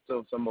there are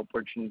still some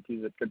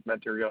opportunities that could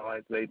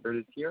materialize later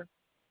this year?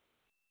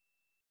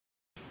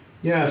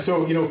 Yeah,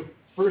 so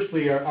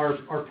firstly,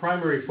 our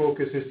primary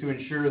focus is to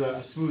ensure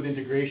a smooth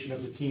integration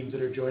of the teams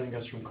that are joining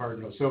us from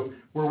Cardno. So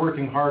we're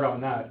working hard on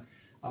that.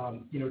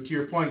 To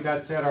your point,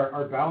 that said,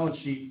 our balance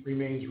sheet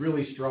remains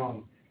really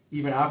strong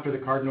even after the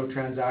Cardno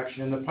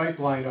transaction, and the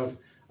pipeline of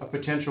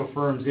potential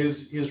firms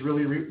is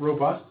really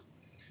robust.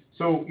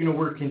 So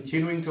we're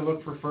continuing to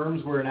look for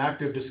firms. We're in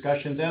active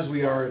discussions, as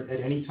we are at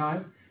any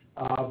time,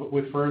 but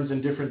with firms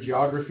in different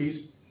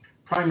geographies.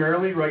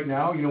 Primarily, right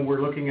now,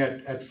 we're looking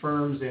at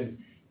firms in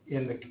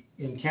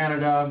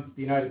Canada,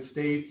 the United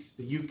States,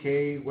 the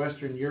UK,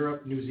 Western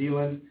Europe, New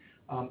Zealand,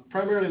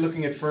 primarily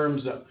looking at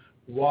firms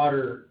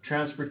water,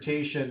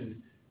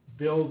 transportation,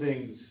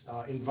 buildings,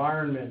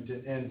 environment,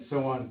 and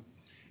so on.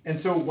 And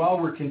so while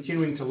we're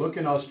continuing to look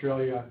in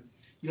Australia,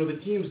 the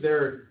teams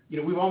there,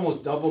 we've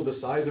almost doubled the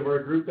size of our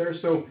group there,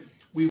 so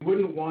we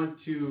wouldn't want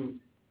to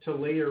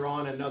layer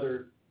on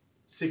another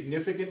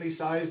significantly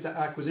sized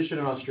acquisition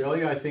in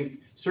Australia, I think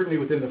certainly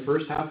within the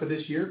first half of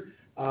this year,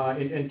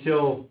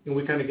 until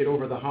we kind of get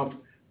over the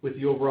hump with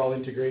the overall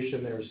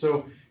integration there.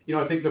 So,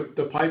 I think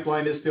the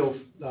pipeline is still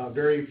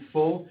very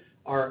full.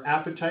 Our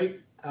appetite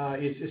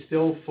is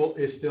still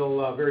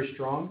very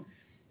strong.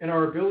 And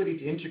our ability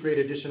to integrate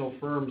additional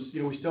firms,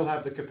 we still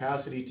have the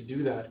capacity to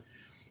do that.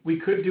 We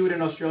could do it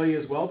in Australia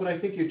as well, but I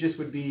think it just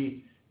would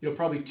be,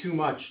 probably too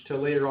much to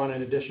layer on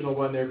an additional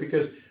one there,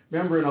 because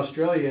remember in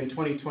Australia in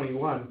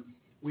 2021,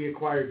 we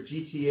acquired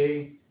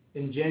GTA,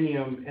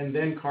 Ingenium, and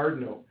then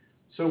Cardno.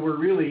 So we're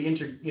really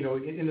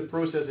in the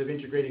process of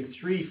integrating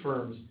 3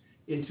 firms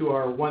into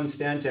our one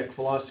Stantec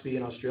philosophy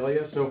in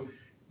Australia. So,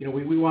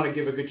 we want to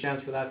give a good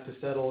chance for that to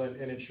settle and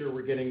ensure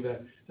we're getting the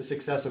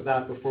success of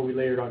that before we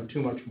layer it on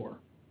too much more.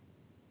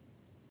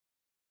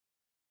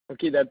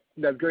 Okay,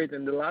 that's great.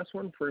 And the last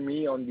one for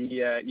me on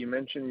the you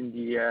mentioned in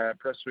the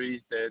press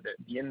release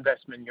the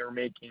investment you're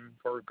making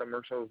for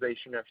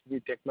commercialization of new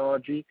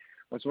technology.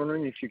 I was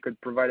wondering if you could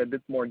provide a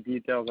bit more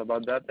details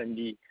about that and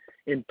the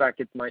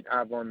impact it might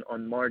have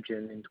on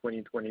margin in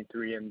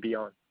 2023 and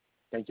beyond.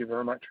 Thank you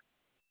very much.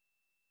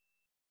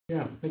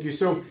 Yeah, thank you.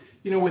 So,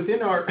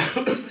 within our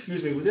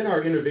within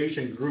our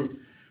innovation group,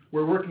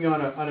 we're working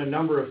on a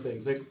number of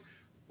things. Like,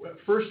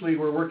 firstly,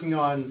 we're working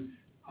on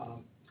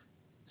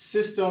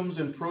systems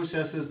and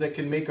processes that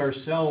can make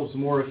ourselves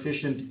more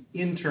efficient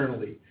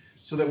internally,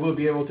 so that we'll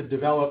be able to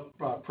develop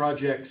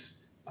projects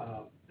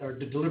or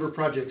to deliver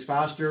projects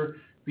faster,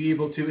 be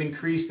able to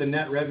increase the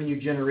net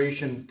revenue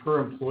generation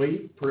per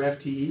employee, per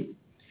FTE.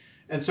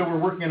 And so we're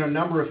working on a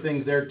number of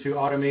things there to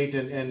automate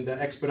and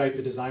expedite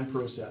the design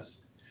process.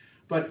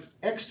 But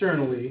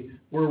externally,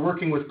 we're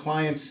working with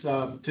clients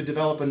to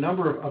develop a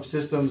number of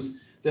systems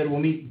that will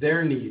meet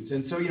their needs.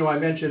 And so, I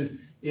mentioned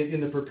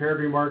in the prepared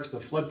remarks the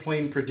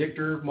floodplain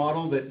predictor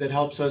model that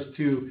helps us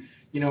to,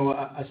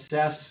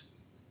 assess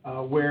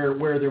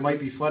where there might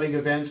be flooding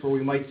events, where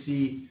we might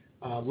see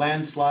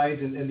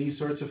landslides and these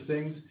sorts of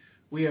things.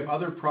 We have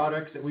other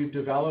products that we've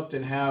developed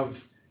and have,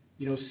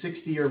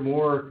 60 or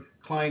more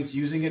clients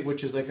using it,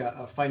 which is like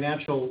a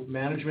financial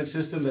management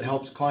system that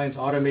helps clients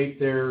automate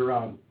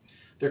their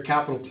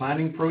capital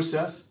planning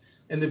process.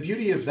 And the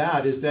beauty of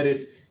that is that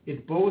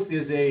it both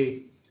is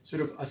a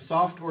sort of a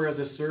software as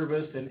a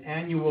service, an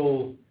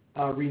annual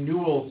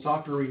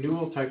software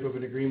renewal type of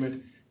an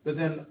agreement, but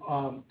then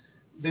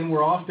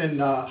we're often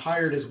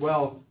hired as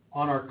well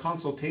on our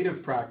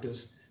consultative practice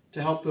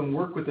to help them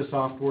work with the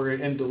software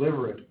and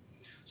deliver it.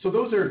 So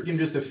those are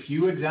just a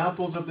few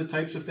examples of the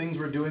types of things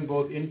we're doing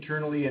both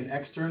internally and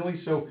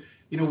externally. So,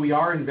 we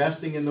are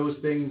investing in those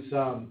things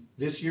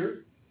this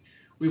year.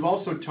 We've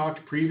also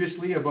talked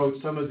previously about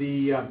some of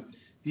the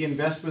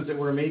investments that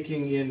we're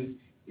making in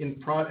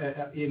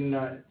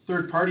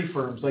third-party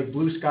firms like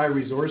Blue Sky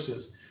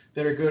Resources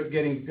that are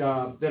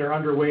that are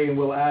underway and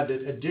will add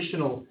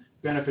additional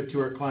benefit to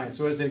our clients.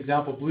 So as an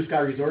example, Blue Sky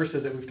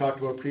Resources that we've talked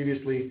about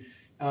previously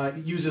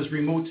uses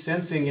remote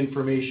sensing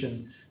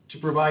information to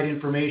provide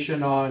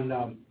information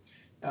on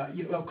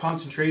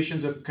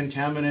concentrations of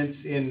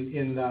contaminants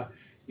in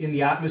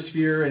the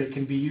atmosphere, and it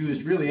can be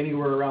used really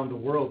anywhere around the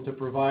world to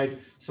provide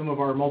some of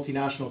our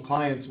multinational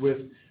clients with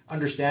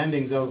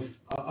understandings of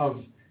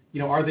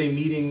are they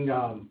meeting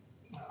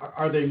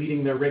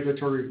their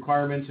regulatory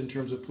requirements in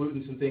terms of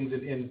pollutants and things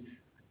in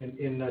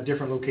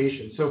different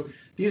locations. So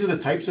these are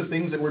the types of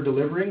things that we're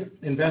delivering,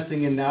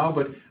 investing in now,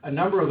 but a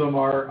number of them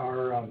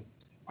are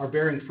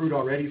bearing fruit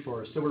already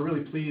for us. So we're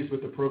really pleased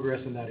with the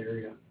progress in that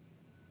area.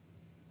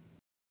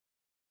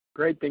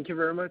 Great. Thank you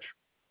very much.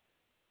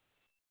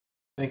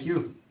 Thank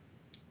you.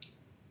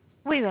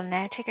 We will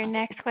now take our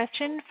next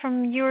question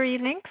from Yuri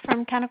Lynk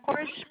from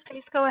Canaccord.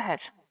 Please go ahead.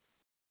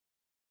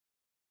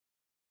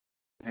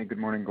 Hey, good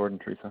morning, Gordon,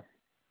 Teresa.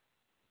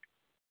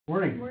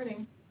 Morning. Good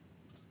morning.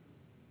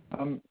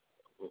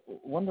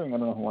 Wondering, I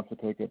don't know who wants to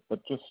take it, but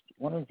just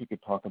wondering if you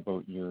could talk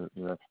about your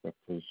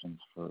expectations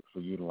for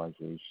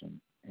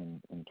utilization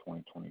in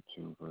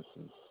 2022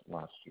 versus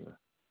last year.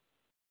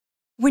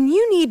 When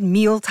you need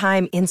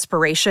mealtime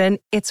inspiration,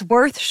 it's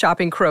worth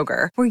shopping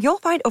Kroger, where you'll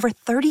find over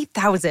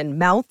 30,000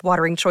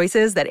 mouth-watering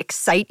choices that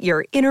excite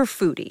your inner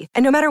foodie.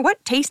 And no matter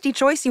what tasty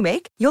choice you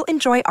make, you'll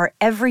enjoy our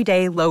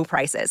everyday low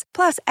prices,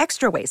 plus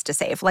extra ways to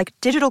save, like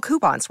digital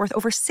coupons worth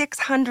over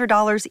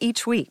 $600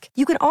 each week.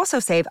 You can also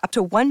save up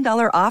to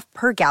 $1 off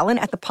per gallon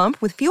at the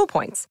pump with fuel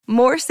points.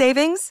 More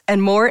savings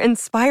and more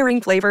inspiring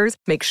flavors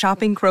make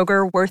shopping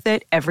Kroger worth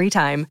it every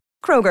time.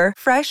 Kroger,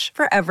 fresh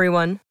for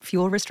everyone.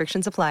 Fuel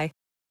restrictions apply.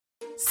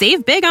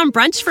 Save big on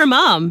brunch for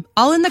mom,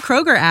 all in the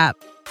Kroger app.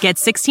 Get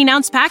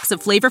 16-ounce packs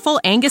of flavorful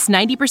Angus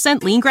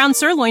 90% lean ground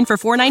sirloin for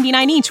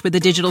 $4.99 each with a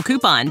digital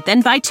coupon.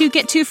 Then buy 2,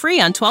 get 2 free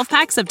on 12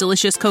 packs of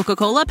delicious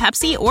Coca-Cola,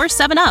 Pepsi, or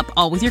 7-Up,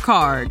 all with your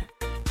card.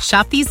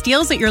 Shop these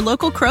deals at your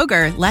local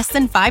Kroger, less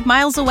than 5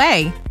 miles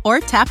away. Or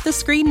tap the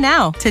screen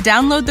now to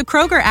download the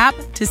Kroger app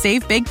to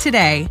save big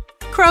today.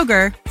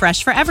 Kroger,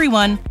 fresh for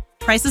everyone.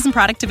 Prices and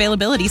product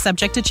availability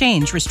subject to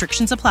change.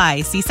 Restrictions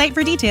apply. See site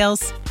for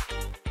details.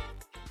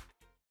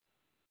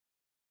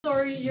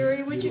 Sorry,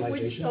 Yuri, was that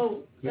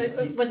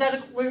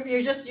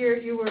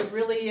you were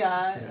really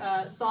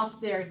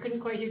soft there.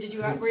 Couldn't quite hear.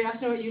 Were you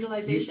asking about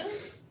utilization?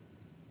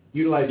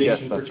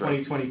 Utilization yes, for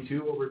right.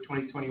 2022 over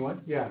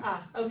 2021?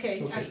 Yeah.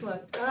 Okay,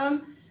 excellent.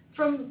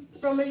 From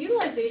a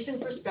utilization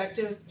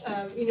perspective,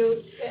 as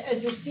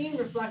you've seen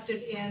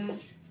reflected in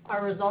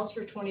our results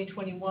for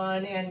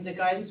 2021 and the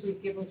guidance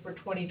we've given for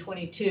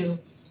 2022,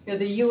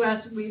 the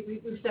U.S.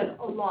 we've said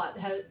a lot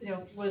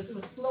was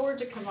slower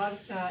to come out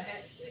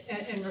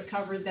and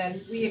recover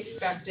than we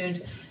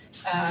expected,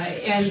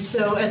 and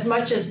so as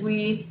much as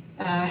we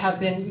have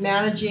been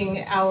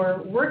managing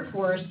our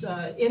workforce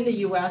in the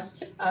U.S.,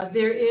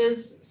 there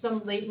is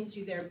some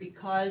latency there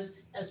because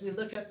as we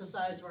look at the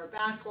size of our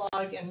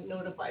backlog and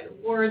notified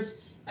awards,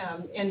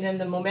 and then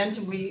the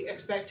momentum we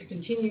expect to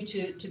continue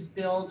to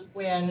build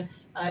when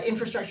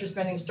infrastructure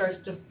spending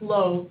starts to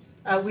flow,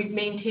 we've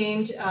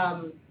maintained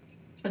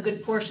a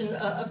good portion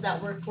of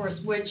that workforce,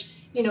 which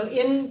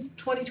in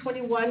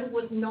 2021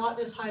 was not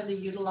as highly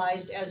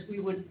utilized as we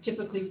would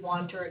typically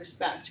want or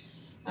expect.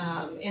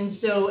 And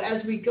so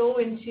as we go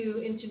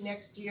into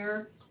next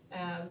year,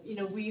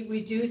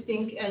 we do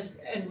think,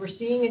 and we're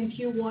seeing in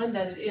Q1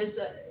 that it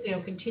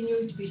is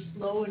continuing to be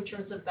slow in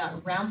terms of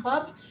that ramp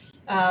up,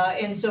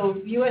 and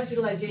so U.S.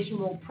 utilization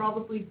will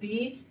probably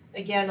be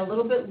again a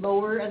little bit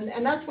lower,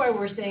 and that's why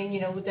we're saying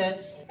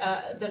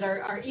that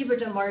our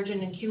EBITDA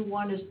margin in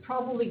Q1 is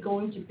probably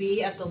going to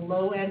be at the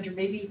low end or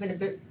maybe even a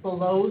bit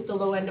below the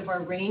low end of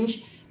our range.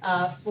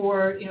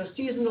 For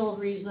seasonal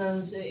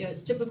reasons,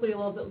 it's typically a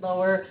little bit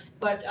lower,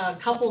 but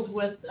coupled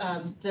with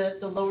the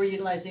lower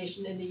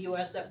utilization in the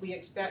U.S. that we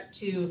expect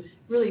to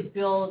really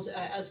build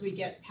as we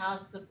get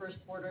past the first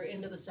quarter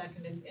into the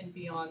second and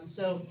beyond.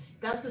 So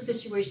that's the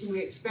situation we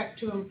expect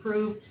to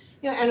improve.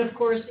 And of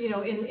course,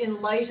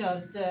 in light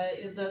of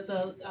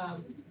the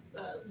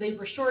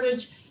labor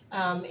shortage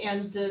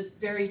and the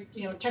very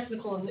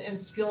technical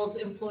and skilled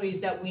employees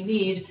that we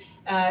need.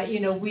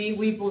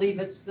 We believe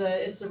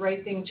it's the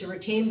right thing to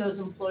retain those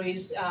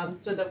employees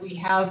so that we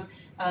have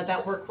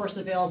that workforce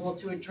available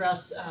to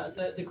address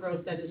the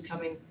growth that is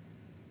coming.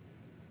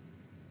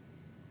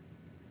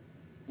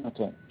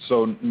 Okay,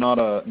 so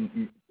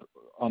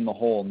on the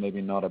whole,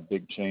 maybe not a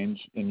big change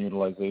in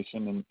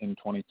utilization in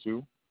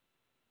 22?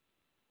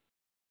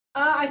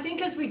 I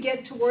think as we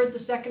get toward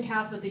the second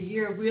half of the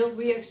year,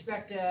 we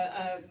expect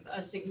a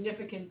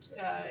significant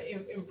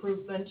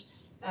improvement.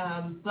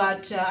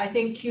 But I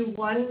think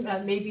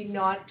Q1 maybe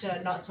not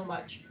so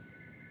much.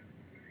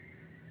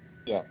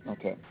 Yeah.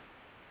 Okay.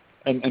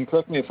 And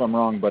correct me if I'm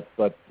wrong,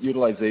 but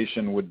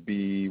utilization would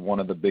be one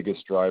of the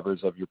biggest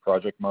drivers of your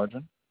project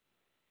margin?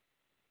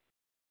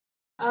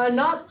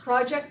 Not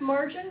project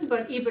margin,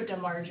 but EBITDA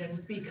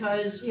margin,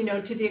 because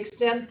to the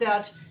extent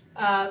that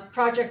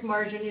project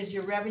margin is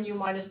your revenue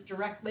minus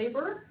direct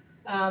labor,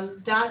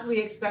 that we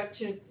expect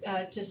to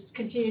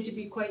continue to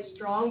be quite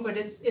strong. But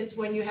it's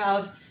when you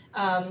have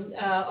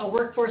a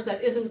workforce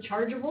that isn't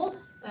chargeable,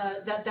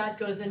 that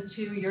goes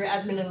into your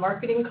admin and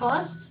marketing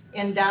costs,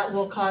 and that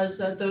will cause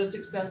those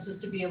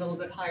expenses to be a little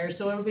bit higher.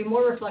 So it will be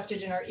more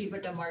reflected in our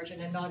EBITDA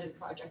margin and not in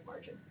project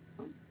margin.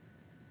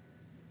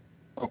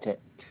 Okay.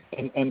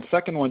 And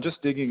second one,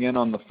 just digging in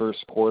on the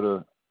first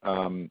quarter,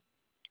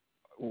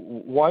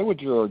 why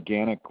would your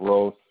organic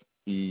growth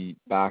be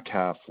back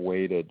half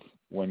weighted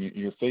when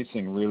you're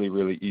facing really,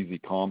 really easy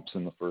comps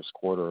in the first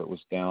quarter? It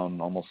was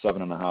down almost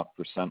 7.5%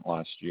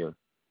 last year.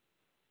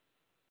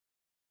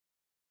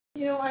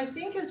 I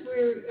think as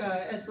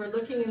we're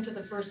looking into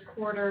the first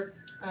quarter,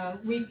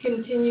 we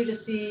continue to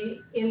see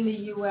in the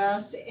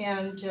U.S.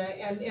 and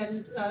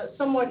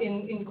somewhat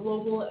in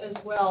global as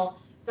well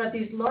that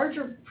these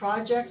larger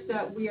projects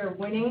that we are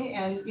winning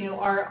and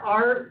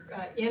are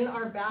in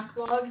our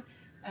backlog.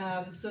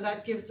 So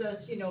that gives us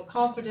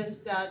confidence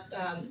that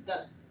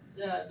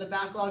the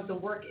backlog, the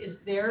work is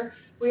there.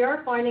 We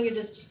are finding it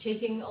is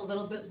taking a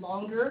little bit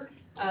longer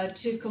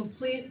to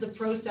complete the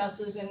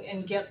processes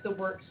and get the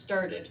work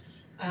started.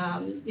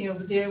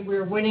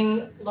 We're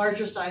winning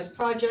larger size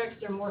projects.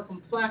 They're more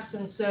complex,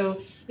 and so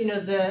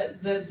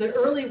the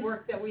early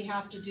work that we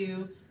have to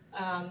do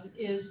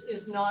is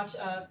not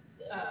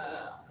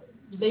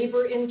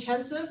labor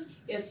intensive.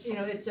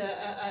 It's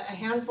a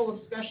handful of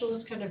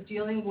specialists kind of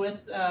dealing with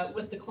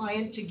the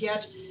client to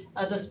get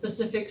the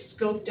specifics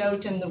scoped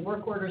out and the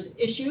work orders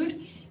issued.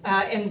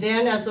 And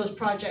then as those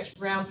projects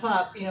ramp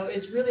up,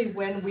 it's really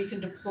when we can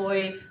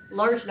deploy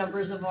large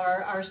numbers of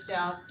our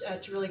staff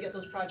to really get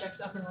those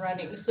projects up and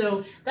running.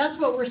 So that's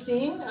what we're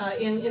seeing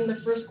in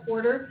the first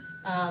quarter.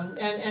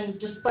 And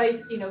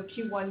despite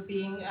Q1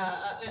 being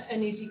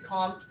an easy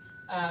comp,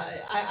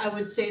 I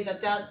would say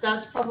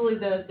that's probably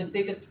the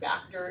biggest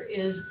factor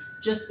is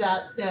just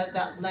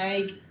that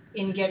lag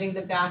in getting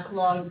the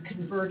backlog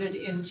converted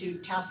into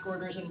task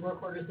orders and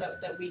work orders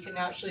that we can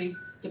actually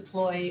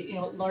deploy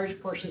large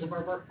portions of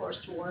our workforce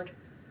toward.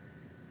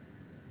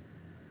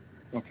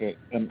 Okay,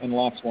 and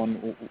last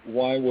one,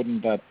 why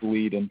wouldn't that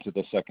bleed into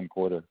the second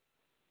quarter?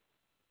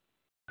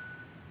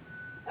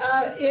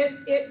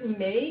 It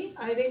may.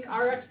 I think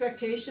our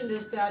expectation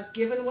is that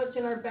given what's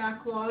in our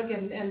backlog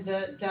and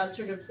that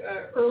sort of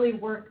early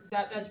work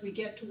that as we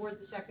get towards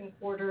the second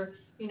quarter,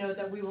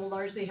 that we will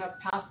largely have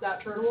passed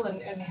that hurdle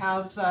and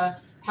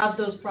have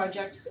those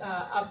projects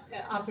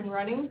up and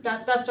running.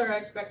 That's our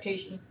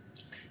expectation.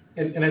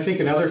 And I think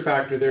another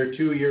factor there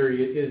too,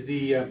 Yuri, is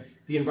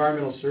the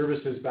environmental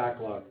services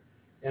backlog.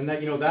 And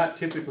that, that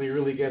typically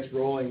really gets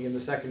rolling in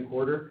the second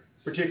quarter,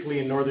 particularly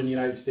in northern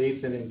United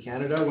States and in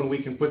Canada, when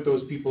we can put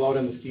those people out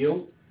in the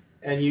field.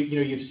 And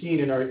you've seen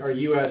in our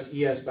U.S.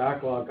 ES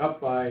backlog up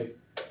by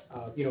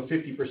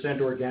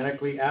 50%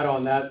 organically. Add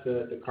on that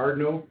the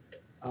Cardno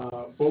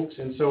folks,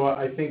 and so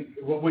I think,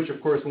 which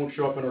of course won't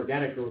show up in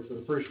organic growth for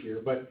the first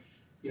year, but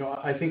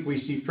I think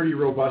we see pretty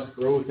robust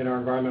growth in our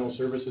environmental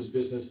services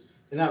business,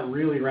 and that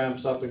really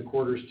ramps up in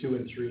quarters 2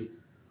 and 3.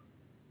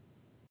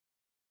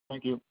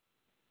 Thank you.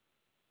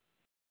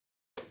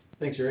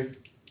 Thanks, Yuri.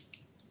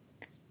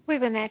 We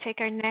will now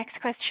take our next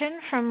question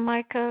from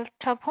Michael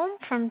Tupholme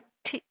from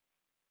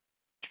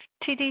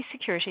TD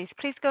Securities.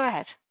 Please go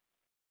ahead.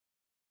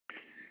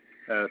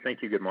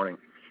 Thank you. Good morning.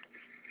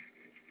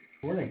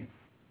 Good morning.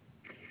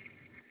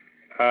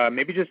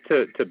 Maybe just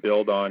to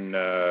build on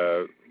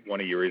one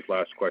of Yuri's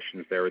last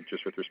questions there,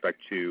 just with respect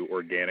to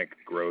organic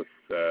growth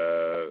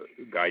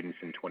guidance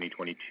in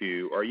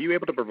 2022, are you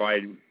able to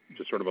provide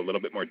just sort of a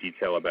little bit more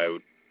detail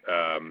about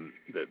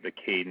the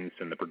cadence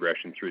and the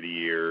progression through the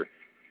year,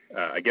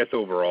 I guess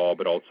overall,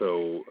 but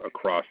also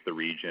across the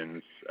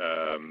regions,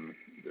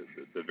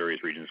 the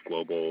various regions,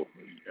 global,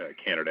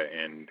 Canada,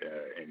 and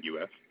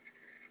U.S.?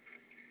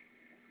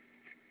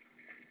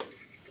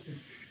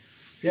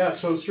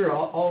 Yeah, so sure.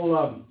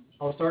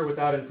 I'll start with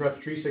that, and perhaps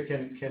Teresa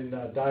can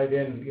dive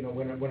in,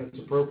 when it's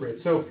appropriate.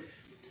 So,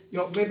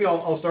 maybe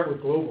I'll start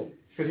with global,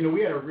 because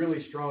we had a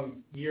really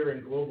strong year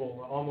in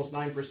global, almost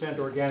 9%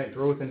 organic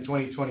growth in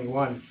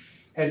 2021,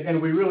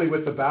 and we really,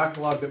 with the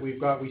backlog that we've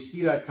got, we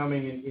see that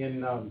coming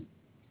in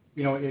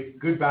a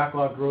good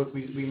backlog growth.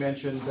 We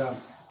mentioned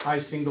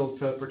high single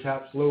to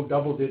perhaps low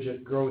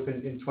double-digit growth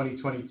in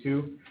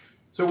 2022.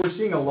 So we're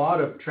seeing a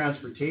lot of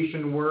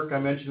transportation work. I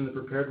mentioned in the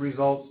prepared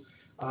results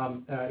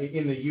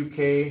in the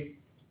UK.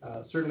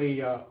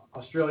 Certainly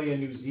Australia and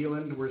New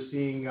Zealand, we're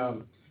seeing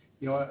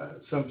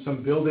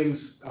some buildings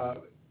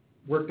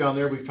work down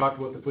there. We've talked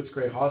about the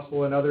Footscray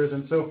Hospital and others,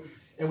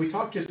 and we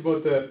talked just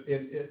about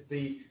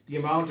the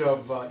amount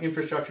of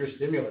infrastructure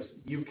stimulus,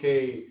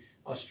 UK,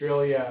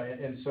 Australia,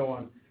 and so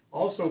on.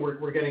 Also,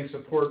 we're getting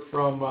support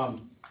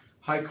from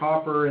high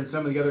copper and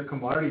some of the other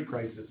commodity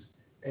prices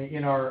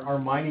in our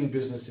mining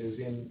businesses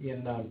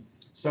in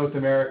South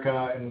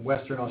America and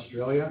Western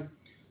Australia.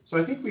 So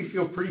I think we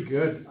feel pretty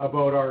good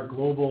about our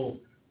global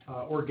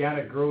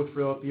organic growth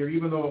throughout the year.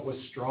 Even though it was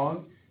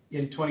strong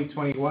in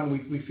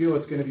 2021, we feel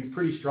it's going to be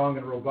pretty strong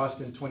and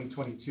robust in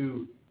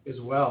 2022 as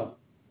well.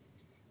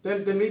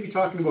 Then maybe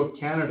talking about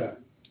Canada,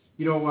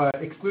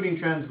 excluding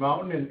Trans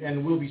Mountain,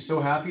 and we'll be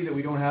so happy that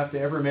we don't have to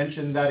ever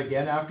mention that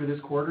again after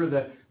this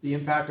quarter, the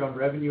impact on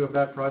revenue of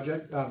that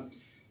project.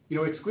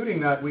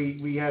 Excluding that,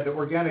 we had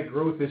organic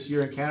growth this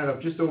year in Canada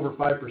of just over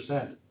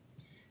 5%.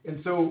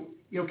 And so,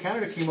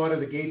 Canada came out of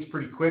the gates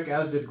pretty quick,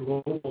 as did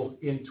global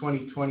in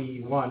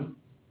 2021.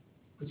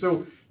 And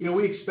so,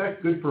 we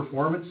expect good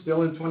performance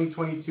still in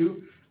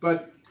 2022,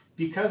 but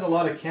because a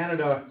lot of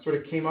Canada sort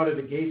of came out of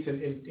the gates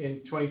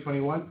in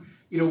 2021,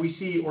 we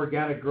see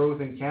organic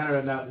growth in Canada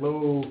in that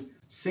low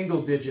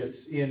single digits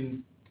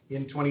in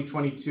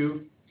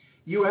 2022.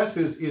 U.S.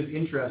 is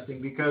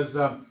interesting because,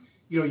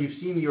 you've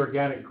seen the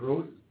organic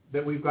growth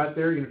that we've got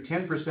there,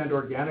 10%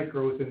 organic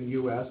growth in the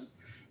U.S.,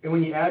 and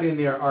when you add in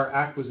there our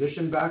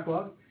acquisition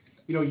backlog,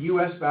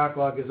 U.S.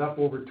 backlog is up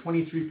over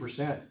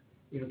 23%,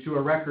 to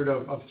a record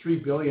of 3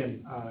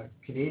 billion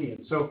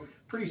Canadian. So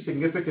pretty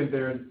significant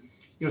there. And,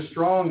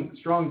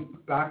 strong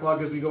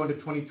backlog as we go into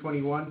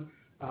 2021.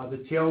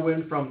 The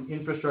tailwind from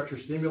infrastructure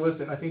stimulus,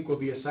 and I think will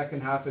be a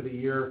second half of the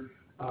year.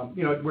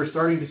 We're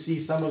starting to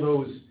see some of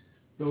those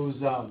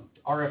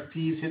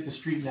RFPs hit the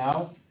street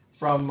now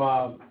from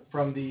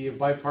the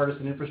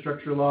bipartisan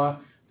infrastructure law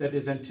that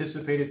is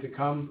anticipated to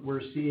come.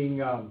 We're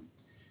seeing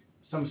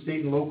some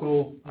state and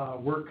local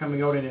work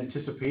coming out in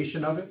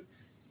anticipation of it,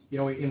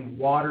 in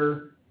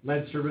water,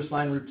 lead service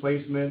line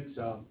replacement,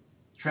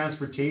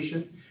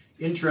 transportation.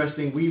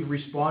 Interesting, we've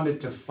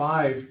responded to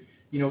 5,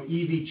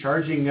 EV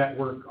charging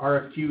network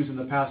RFQs in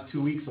the past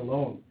 2 weeks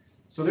alone.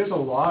 So there's a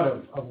lot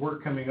of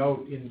work coming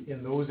out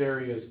in those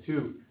areas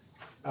too.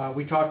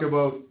 We talked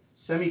about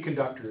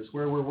semiconductors,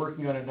 where we're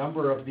working on a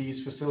number of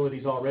these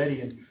facilities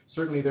already, and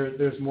certainly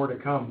there's more to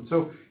come.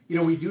 So,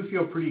 we do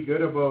feel pretty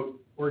good about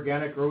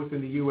organic growth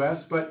in the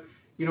U.S., but,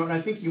 and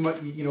I think you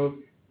might,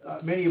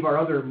 many of our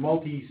other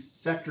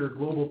multi-sector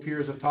global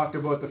peers have talked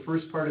about the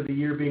first part of the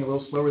year being a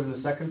little slower than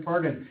the second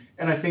part, and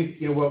I think,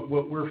 what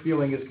we're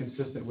feeling is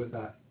consistent with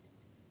that.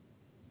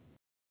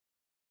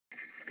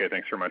 Okay,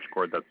 thanks very much,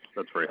 Gord.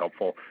 That's very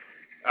helpful.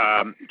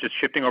 Just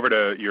shifting over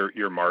to your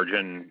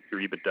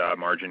EBITDA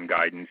margin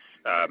guidance.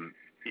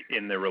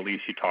 In the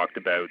release, you talked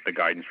about the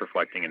guidance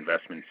reflecting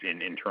investments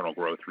in internal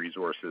growth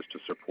resources to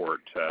support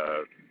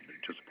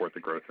the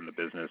growth in the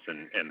business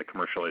and the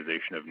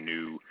commercialization of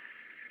new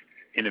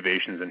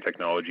innovations and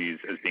technologies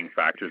as being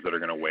factors that are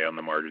going to weigh on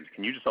the margins.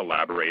 Can you just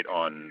elaborate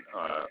on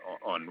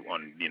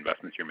the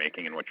investments you're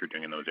making and what you're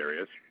doing in those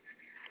areas?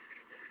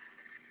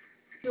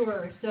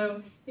 Sure.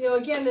 So,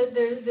 again,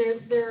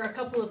 there are a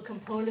couple of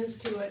components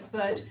to it,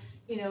 but,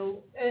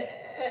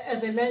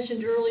 as I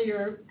mentioned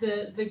earlier,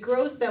 the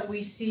growth that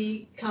we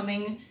see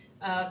coming,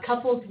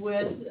 coupled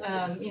with,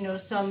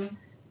 some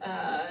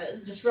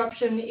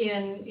disruption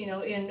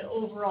in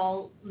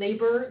overall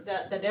labor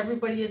that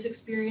everybody is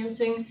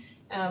experiencing.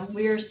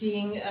 We are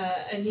seeing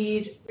a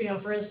need,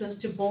 for instance,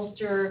 to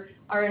bolster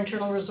our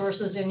internal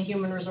resources in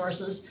human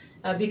resources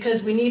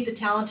because we need the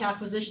talent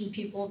acquisition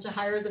people to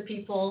hire the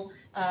people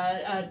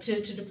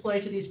to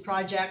deploy to these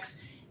projects.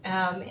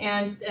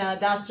 And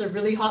that's a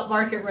really hot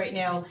market right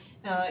now.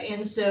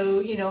 And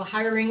so,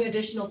 hiring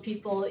additional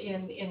people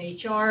in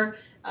HR,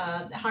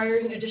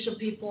 hiring additional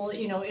people,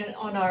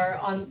 on our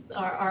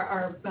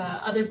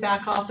other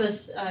back office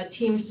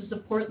teams to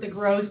support the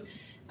growth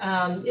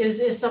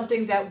is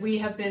something that we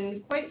have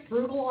been quite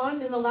frugal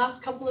on in the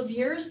last couple of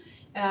years,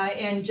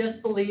 and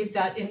just believe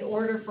that in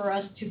order for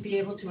us to be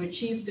able to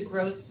achieve the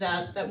growth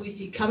that we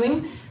see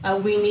coming,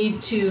 we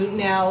need to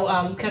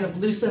now kind of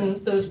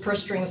loosen those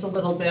purse strings a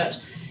little bit.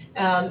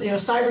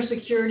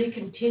 Cybersecurity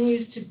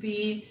continues to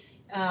be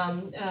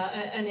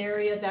an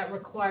area that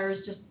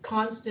requires just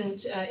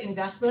constant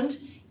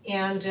investment,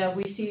 and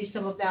we see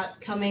some of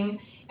that coming.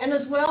 And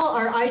as well,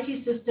 our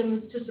IT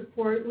systems to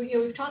support,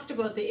 we've talked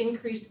about the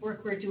increased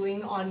work we're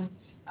doing on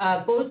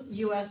both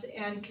U.S.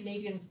 and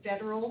Canadian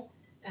federal,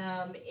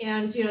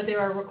 and there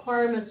are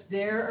requirements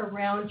there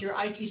around your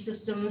IT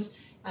systems.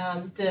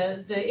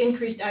 The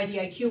increased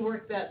IDIQ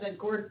work that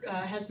Gord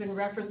has been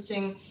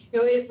referencing,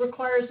 it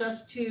requires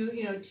us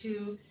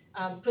to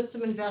put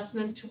some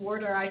investment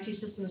toward our IT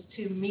systems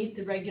to meet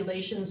the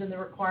regulations and the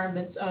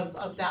requirements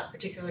of that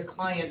particular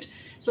client.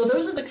 So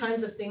those are the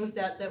kinds of things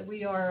that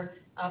we are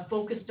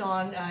focused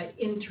on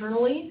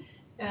internally.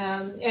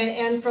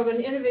 And from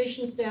an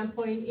innovation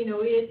standpoint,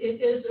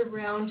 it is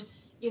around,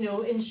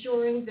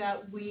 ensuring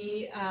that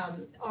we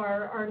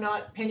are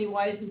not penny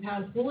wise and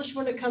pound foolish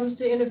when it comes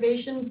to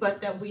innovation, but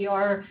that we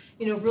are,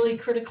 really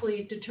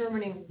critically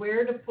determining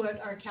where to put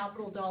our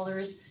capital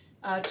dollars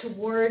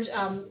toward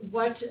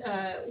what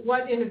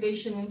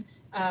innovation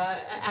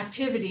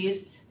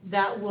activities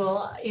that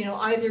will,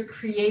 either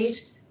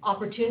create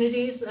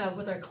opportunities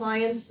with our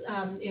clients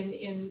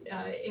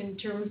in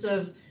terms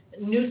of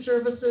new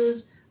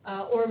services,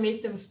 or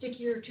make them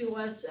stickier to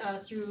us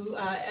through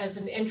as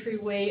an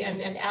entryway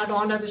and add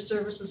on other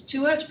services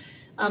to it,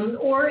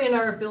 or in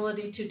our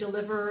ability to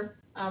deliver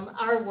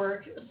our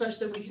work such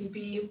that we can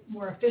be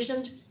more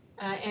efficient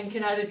and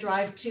can either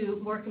drive to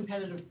more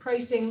competitive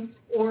pricing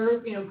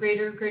or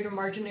greater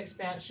margin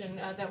expansion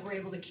that we're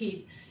able to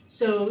keep.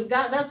 So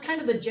that's kind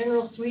of the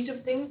general suite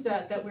of things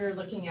that we're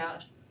looking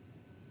at.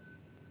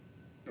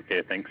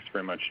 Okay, thanks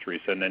very much,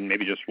 Teresa. And then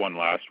maybe just one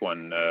last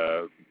one,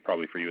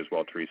 probably for you as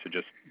well, Teresa.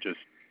 Just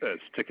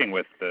sticking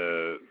with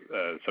the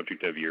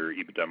subject of your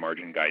EBITDA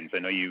margin guidance. I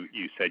know you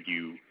said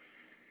you've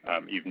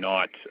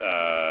not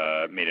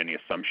made any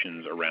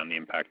assumptions around the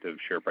impact of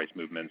share price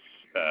movements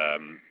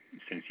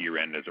since year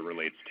end as it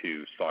relates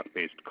to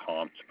stock-based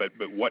comps. But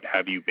what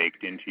have you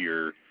baked into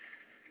your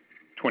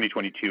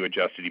 2022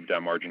 adjusted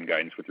EBITDA margin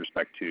guidance with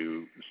respect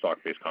to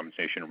stock-based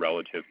compensation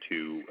relative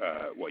to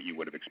what you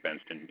would have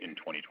expensed in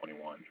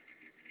 2021?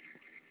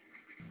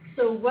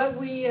 So what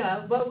we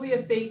have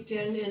baked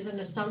in is an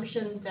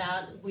assumption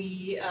that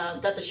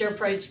that the share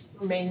price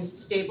remains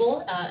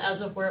stable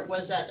as of where it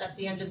was at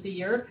the end of the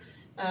year.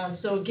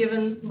 So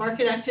given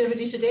market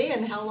activity today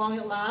and how long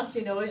it lasts,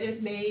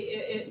 it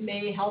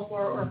may help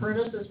or hurt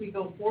us as we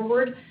go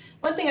forward.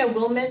 One thing I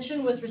will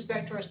mention with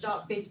respect to our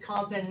stock-based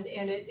comp, and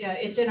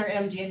it's in our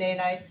MD&A,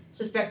 and I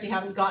suspect you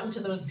haven't gotten to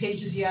those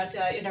pages yet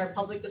in our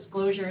public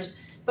disclosures,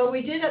 but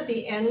we did at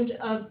the end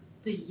of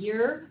the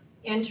year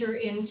enter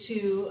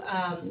into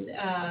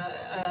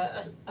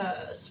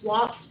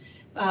swaps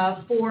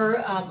for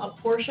a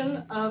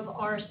portion of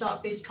our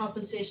stock-based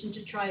compensation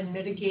to try and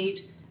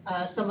mitigate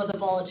some of the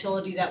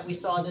volatility that we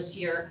saw this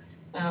year.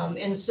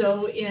 And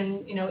so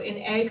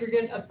in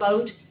aggregate,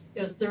 about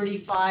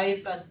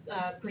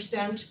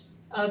 35%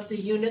 of the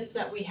units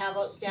that we have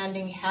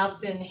outstanding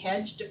have been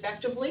hedged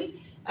effectively,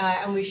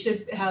 and we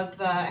should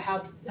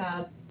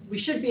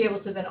be able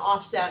to then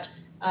offset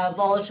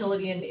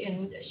volatility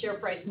in share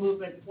price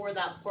movement for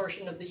that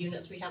portion of the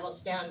units we have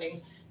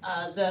outstanding.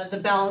 The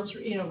balance,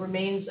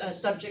 remains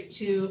subject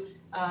to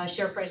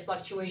share price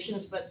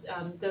fluctuations, but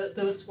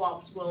those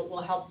swaps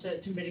will help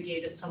to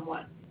mitigate it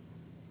somewhat.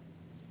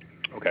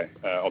 Okay,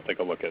 I'll take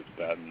a look at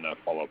that and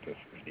follow up if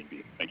need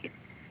be. Thank you.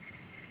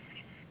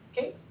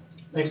 Okay.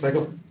 Thanks,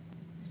 Michael.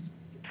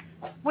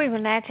 We will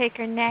now take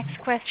our next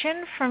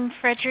question from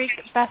Frederic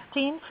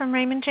Bastien from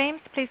Raymond James.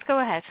 Please go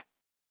ahead.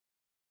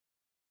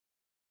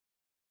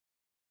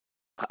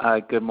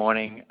 Good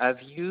morning.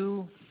 Have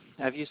you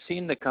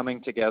seen the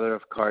coming together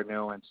of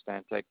Cardno and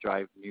Stantec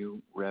drive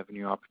new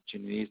revenue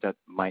opportunities that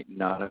might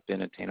not have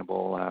been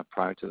attainable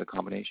prior to the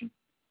combination?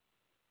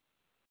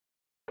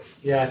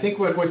 Yeah, I think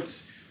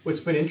what's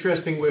been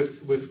interesting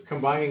with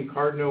combining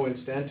Cardno and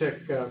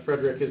Stantec,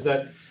 Frederic, is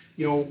that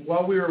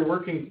while we were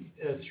working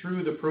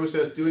through the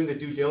process, doing the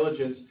due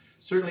diligence,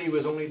 certainly it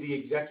was only the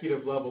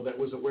executive level that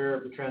was aware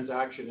of the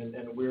transaction,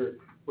 and we're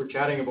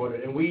chatting about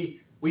it. And we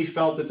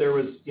felt that there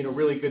was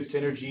really good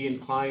synergy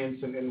in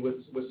clients and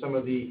with some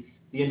of the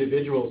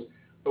individuals.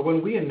 But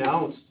when we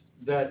announced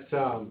that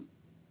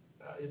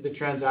the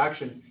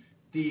transaction,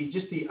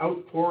 the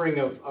outpouring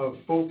of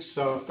folks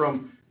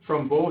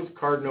from both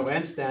Cardno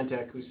and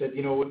Stantec who said,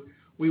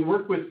 we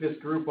work with this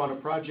group on a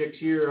project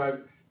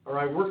here,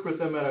 I worked with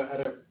them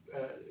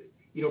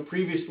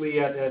previously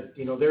at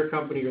their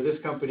company or this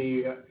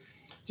company.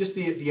 Just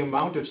the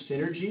amount of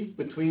synergy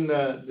between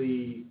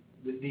the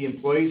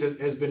employees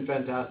has been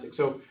fantastic.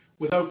 So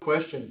without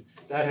question,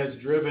 that has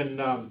driven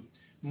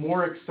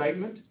more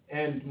excitement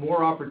and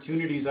more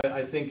opportunities,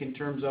 I think, in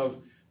terms of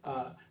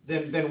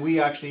than we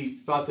actually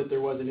thought that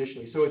there was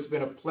initially. So it's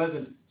been a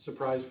pleasant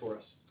surprise for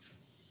us.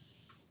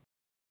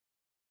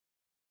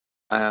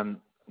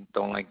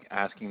 Don't like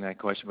asking that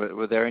question, but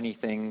were there any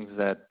things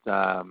that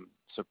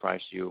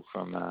surprised you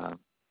from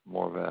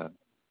more of a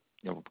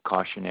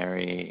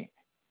cautionary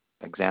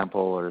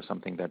example or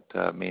something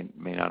that may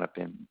not have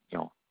been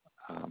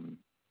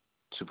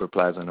super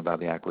pleasant about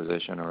the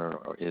acquisition,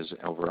 or is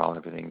overall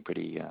everything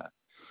pretty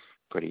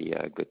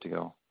good to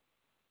go?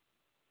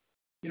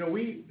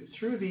 We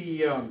through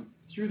the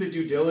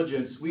due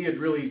diligence, we had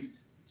really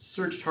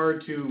searched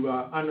hard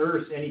to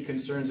unearth any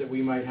concerns that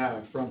we might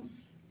have from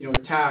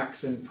tax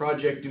and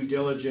project due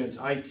diligence,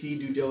 IT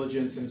due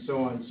diligence, and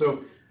so on.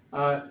 So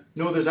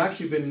no, there's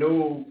actually been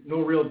no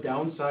real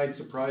downside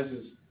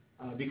surprises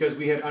because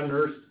we had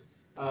unearthed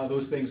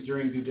those things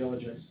during due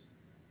diligence.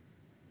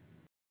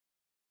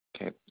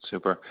 Okay,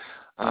 super.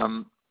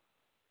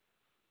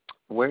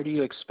 Where do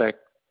you expect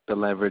the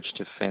leverage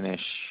to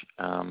finish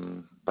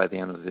by the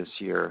end of this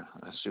year,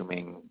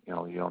 assuming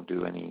you don't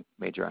do any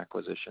major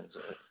acquisitions?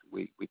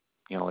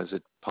 Is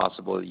it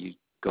possible that you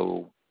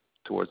go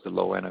towards the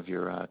low end of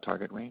your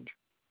target range?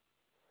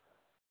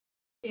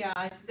 Yeah,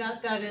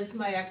 that is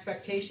my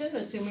expectation,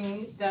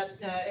 assuming that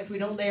if we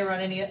don't layer on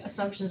any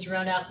assumptions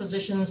around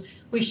acquisitions,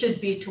 we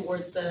should be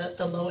towards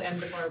the low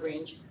end of our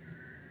range.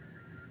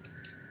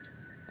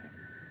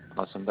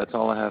 Awesome. That's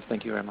all I have.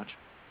 Thank you very much.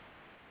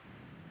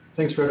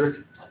 Thanks, Frederick.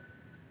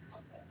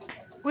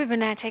 We will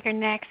now take our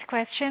next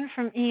question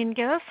from Ian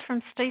Gillis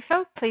from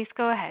Stifel. Please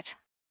go ahead.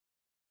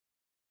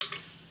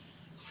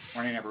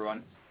 Morning,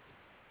 everyone.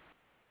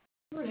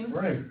 Morning.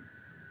 Morning.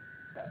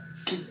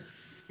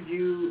 Could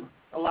you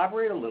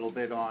elaborate a little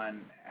bit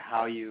on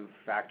how you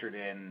factored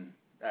in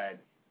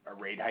a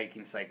rate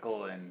hiking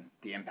cycle and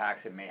the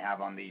impacts it may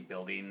have on the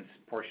buildings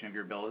portion of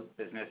your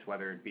business,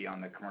 whether it be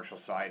on the commercial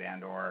side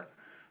and or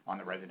on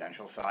the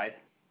residential side?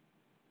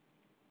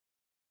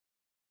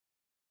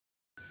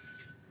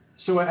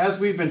 So as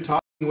we've been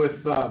talking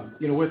with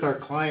with our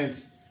clients,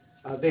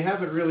 they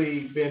haven't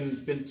really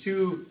been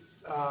too.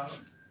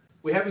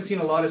 We haven't seen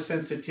a lot of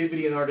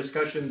sensitivity in our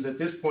discussions at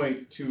this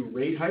point to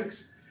rate hikes.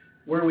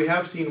 Where we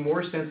have seen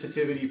more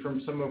sensitivity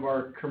from some of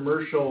our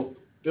commercial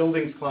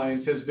buildings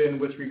clients has been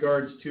with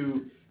regards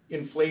to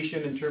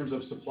inflation in terms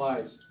of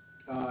supplies,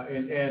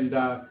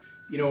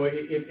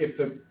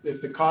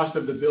 if the cost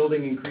of the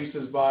building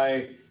increases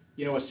by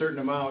a certain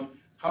amount,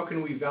 how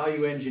can we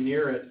value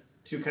engineer it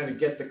to kind of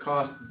get the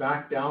cost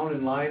back down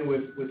in line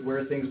with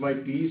where things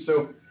might be?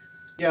 So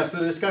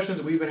the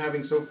discussions we've been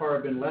having so far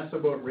have been less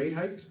about rate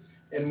hikes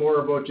and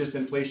more about just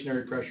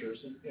inflationary pressures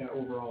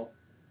overall.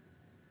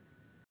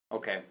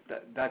 Okay,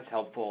 that's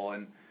helpful.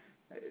 And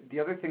the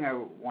other thing I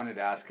wanted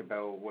to ask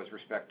about was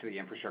respect to the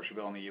infrastructure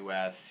bill in the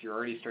U.S. You're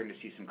already starting to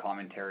see some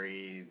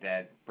commentary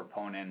that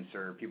proponents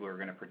or people who are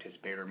going to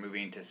participate are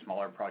moving to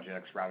smaller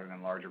projects rather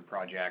than larger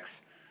projects,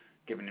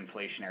 given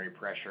inflationary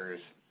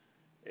pressures.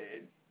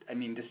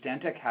 Does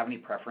Stantec have any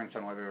preference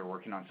on whether they're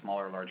working on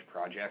smaller or large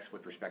projects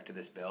with respect to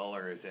this bill,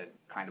 or is it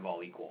kind of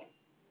all equal?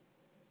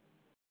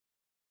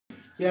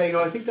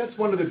 Yeah, I think that's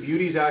one of the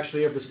beauties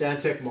actually of the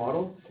Stantec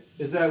model,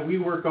 is that we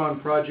work on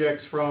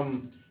projects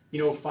from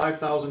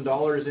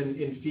 $5,000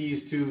 in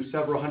fees to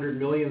several hundred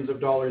millions of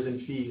dollars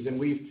in fees, and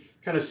we've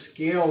kind of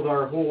scaled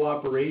our whole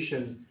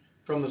operation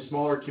from the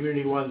smaller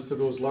community ones to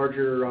those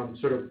larger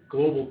sort of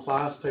global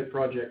class type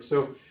projects.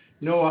 So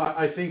no,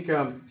 I think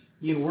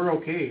Ian, we're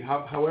okay.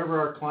 However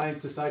our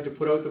clients decide to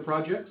put out the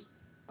projects,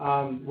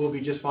 will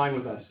be just fine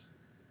with us.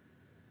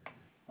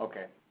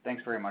 Okay,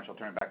 thanks very much. I'll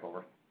turn it back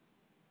over.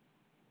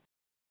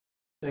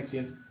 Thanks,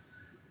 Ian.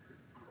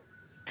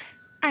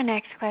 Our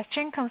next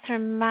question comes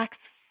from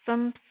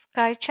Maxim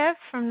Sytchev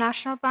from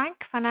National Bank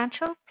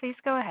Financial. Please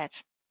go ahead.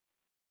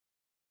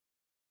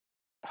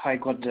 Hi,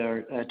 Gord,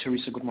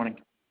 Teresa, good morning.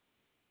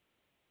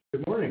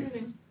 Good morning.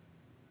 Good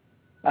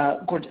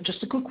morning. Gord,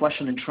 just a quick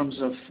question in terms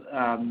of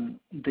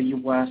the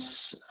U.S.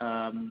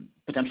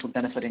 Potential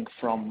benefiting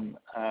from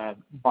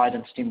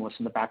Biden stimulus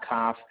in the back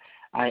half.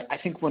 I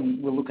think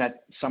when we look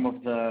at some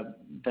of the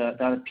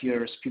other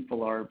peers,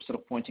 people are sort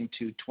of pointing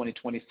to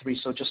 2023.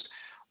 So just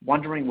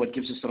wondering what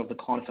gives you sort of the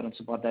confidence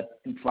about that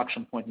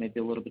inflection point maybe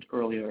a little bit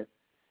earlier.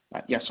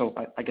 So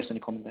I guess any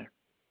comment there?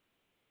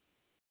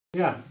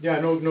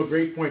 No,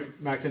 great point,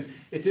 Max. And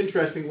it's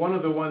interesting. One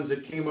of the ones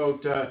that came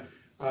out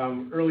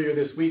earlier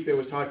this week that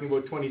was talking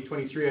about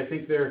 2023. I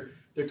think their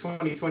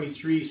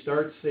 2023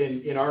 starts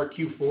in our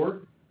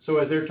Q4. So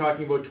as they're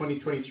talking about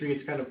 2023,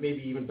 it's kind of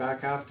maybe even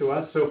back half to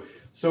us. So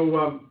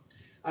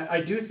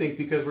I do think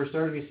because we're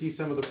starting to see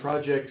some of the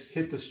projects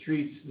hit the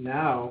streets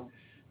now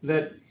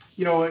that,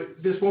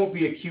 this won't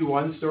be a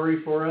Q1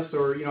 story for us,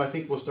 or, I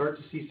think we'll start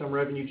to see some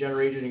revenue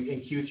generated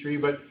in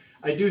Q3, but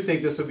I do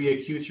think this will be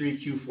a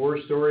Q3,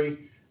 Q4 story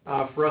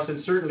for us,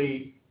 and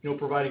certainly,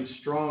 providing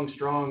strong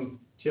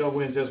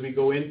tailwinds as we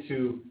go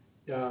into,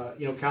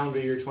 calendar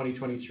year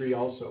 2023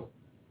 also.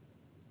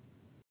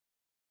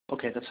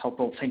 Okay, that's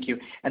helpful. Thank you.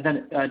 And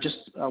then just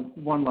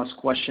one last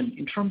question.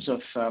 In terms of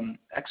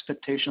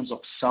expectations of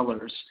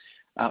sellers,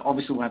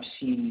 obviously we have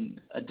seen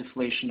a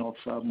deflation of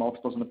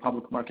multiples in the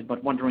public market,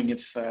 but wondering if,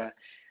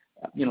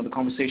 the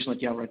conversation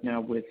that you have right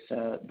now with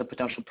the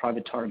potential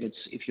private targets,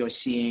 if you're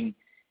seeing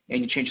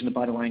any change in the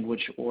body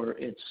language or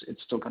it's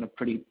still kind of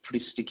pretty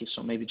sticky.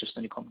 So maybe just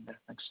any comment there.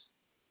 Thanks.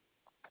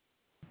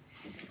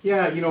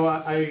 Yeah,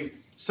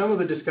 some of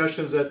the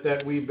discussions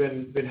that we've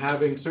been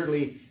having,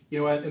 certainly,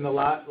 in the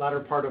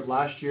latter part of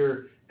last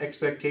year,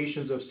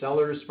 expectations of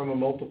sellers from a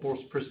multiples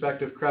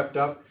perspective crept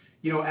up,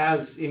 as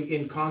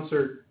in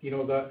concert,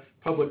 the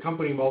public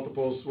company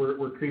multiples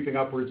were creeping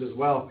upwards as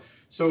well.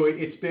 So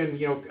it's been,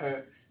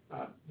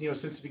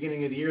 since the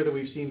beginning of the year that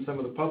we've seen some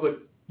of the public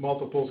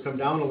multiples come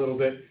down a little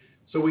bit.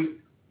 So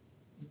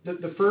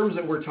the firms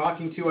that we're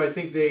talking to, I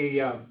think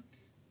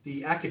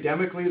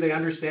academically they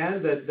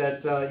understand that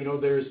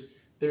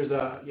there's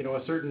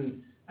a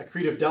certain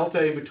accretive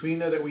delta in between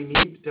there that we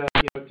need to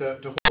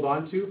hold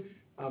on to.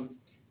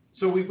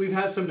 So we've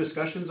had some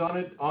discussions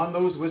on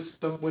those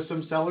with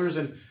some sellers,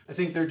 and I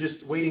think they're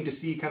just waiting to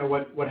see kind of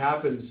what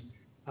happens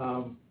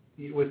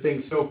with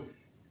things. So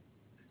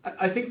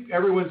I think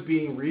everyone's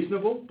being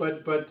reasonable,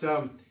 but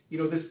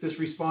this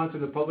response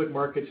in the public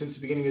market since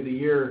the beginning of the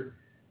year,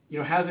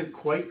 hasn't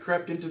quite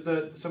crept into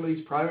some of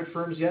these private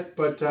firms yet,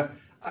 but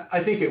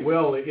I think it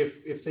will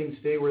if things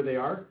stay where they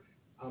are.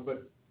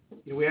 But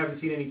we haven't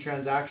seen any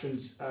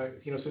transactions,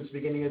 since the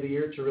beginning of the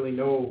year to really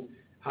know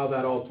how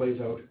that all plays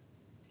out.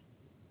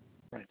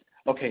 Right.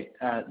 Okay.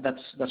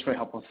 That's very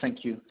helpful.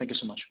 Thank you. Thank you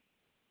so much.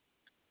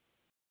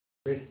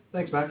 Great.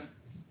 Thanks, Max.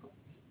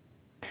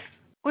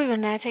 We will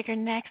now take our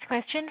next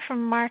question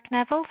from Mark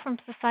Neville from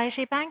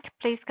Societe Bank.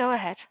 Please go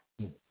ahead.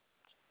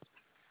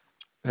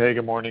 Hey,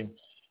 good morning.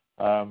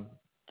 A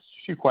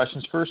few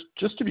questions. First,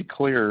 just to be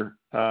clear,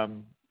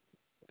 do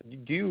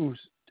you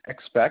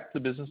expect the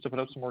business to put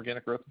up some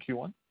organic growth in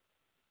Q1?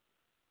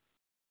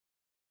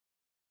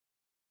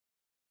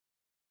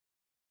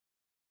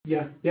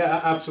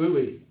 Yeah,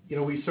 absolutely.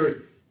 We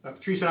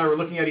Teresa and I were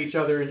looking at each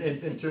other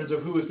in terms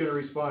of who was going to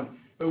respond.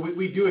 But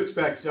we do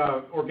expect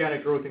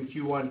organic growth in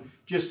Q1,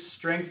 just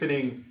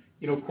strengthening,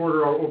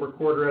 quarter over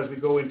quarter as we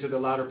go into the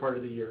latter part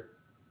of the year.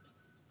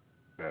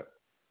 Okay,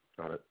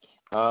 got it.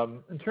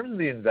 In terms of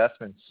the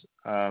investments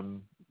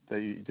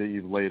that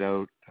you've laid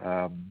out,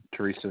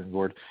 Teresa and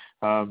Gord,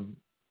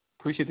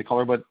 appreciate the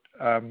color, but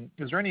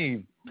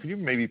could you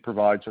maybe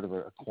provide sort of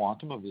a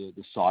quantum of the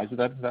size of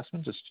that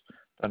investment, just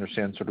to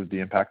understand sort of the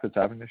impact it's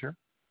having this year?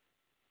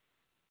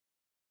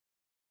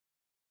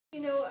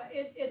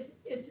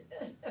 It's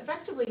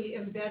effectively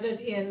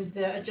embedded in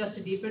the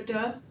adjusted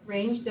EBITDA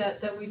range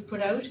that we've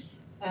put out,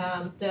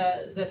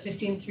 the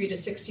 15.3 to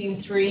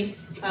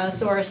 16.3.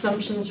 So our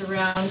assumptions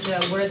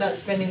around where that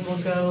spending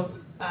will go,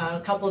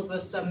 coupled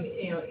with some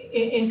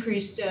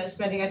increased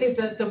spending. I think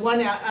the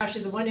one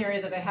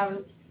area that I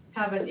haven't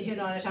hit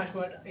on, I talked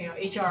about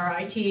HR,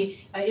 IT,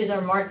 is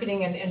our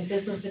marketing and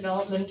business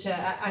development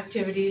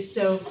activities.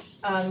 So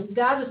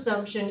that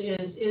assumption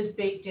is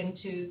baked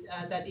into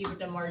that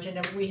EBITDA margin,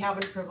 and we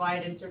haven't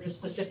provided sort of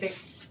specific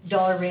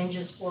dollar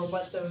ranges for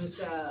what those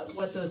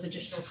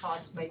additional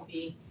costs might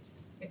be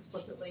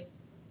explicitly.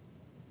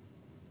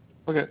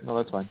 Okay, no,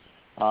 that's fine.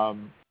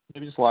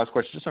 Maybe just the last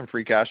question, just on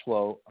free cash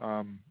flow.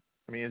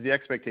 Is the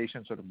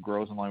expectation sort of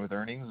grows in line with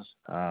earnings,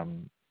 or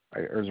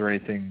is there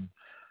anything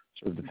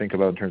sort of to think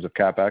about in terms of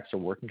CapEx or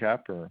working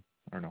cap, or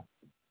I don't know?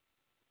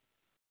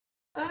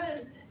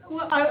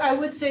 Well, I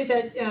would say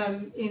that,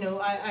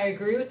 I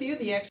agree with you.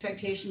 The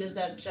expectation is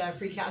that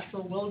free cash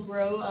flow will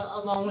grow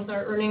along with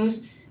our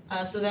earnings.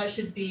 So that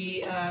should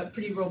be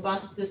pretty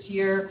robust this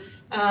year.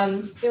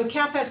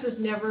 CapEx is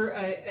never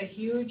a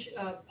huge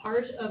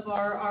part of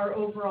our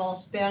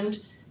overall spend.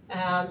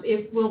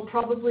 It will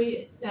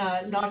probably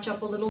notch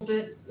up a little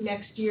bit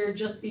next year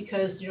just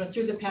because,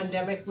 through the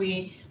pandemic,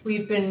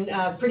 we've been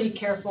pretty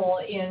careful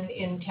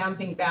in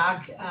tamping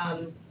back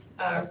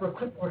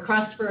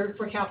requests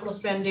for capital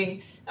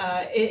spending.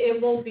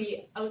 It won't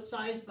be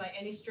outsized by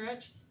any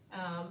stretch,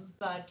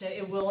 but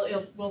it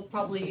will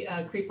probably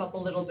creep up a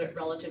little bit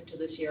relative to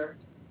this year.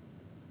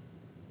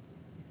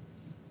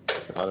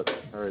 Got it.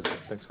 All right.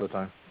 Thanks for the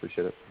time.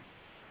 Appreciate it.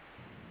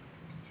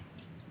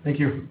 Thank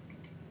you.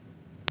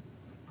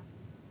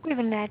 We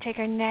will now take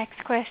our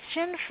next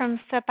question from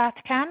Sabahat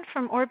Khan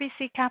from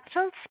RBC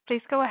Capital.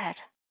 Please go ahead.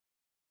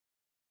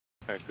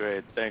 Okay,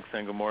 great. Thanks,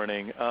 and good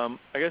morning.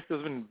 I guess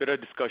there's been a bit of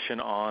discussion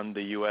on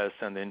the U.S.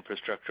 and the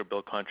infrastructure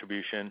bill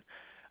contribution.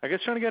 I guess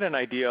trying to get an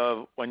idea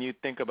of when you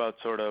think about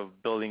sort of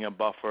building a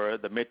buffer,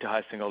 the mid to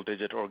high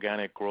single-digit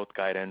organic growth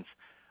guidance,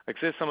 like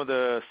say some of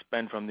the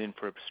spend from the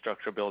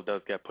infrastructure bill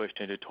does get pushed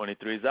into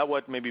 23. Is that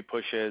what maybe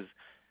pushes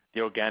the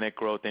organic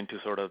growth into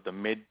sort of the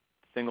mid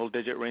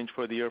single-digit range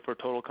for the year for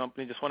total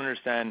company? Just want to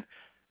understand,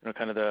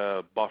 kind of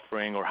the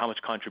buffering or how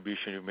much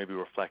contribution you maybe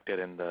reflected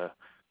in the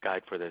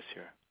guide for this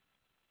year.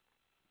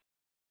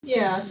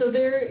 Yeah. So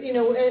there,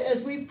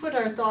 as we put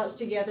our thoughts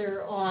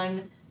together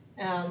on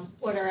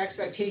what our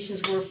expectations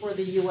were for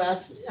the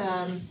U.S.,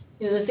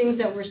 the things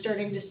that we're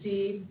starting to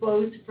see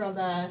both from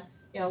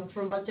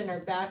from what's in our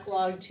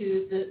backlog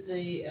to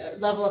the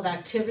level of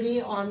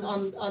activity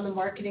on the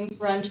marketing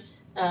front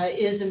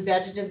is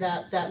embedded in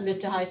that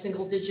mid to high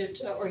single digit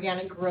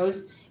organic growth.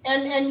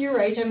 And you're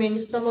right. I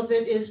mean, some of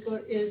it is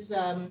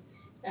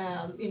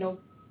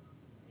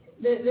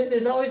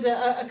there's always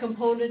a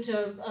component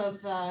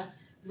of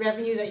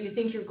revenue that you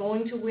think you're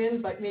going to win,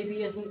 but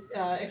maybe isn't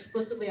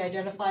explicitly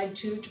identified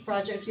to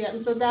projects yet.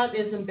 And so that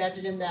is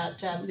embedded in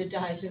that mid to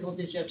high single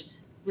digit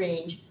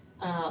range.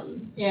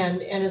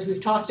 And as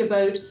we've talked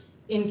about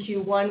in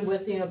Q1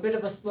 with a bit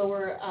of a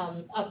slower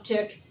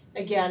uptick,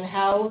 again,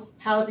 how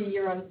the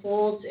year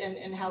unfolds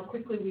and how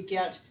quickly we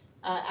get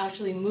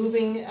actually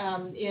moving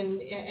in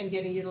and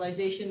getting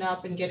utilization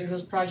up and getting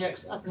those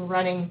projects up and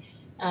running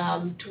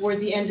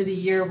toward the end of the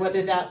year,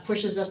 whether that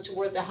pushes us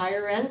toward the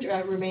higher end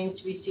remains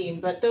to be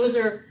seen. But those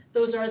are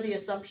the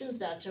assumptions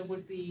that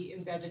would be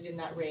embedded in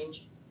that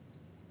range.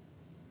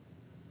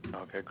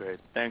 Okay, great.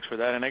 Thanks for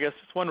that. And I guess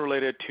it's one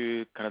related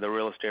to kind of the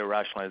real estate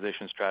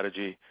rationalization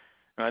strategy.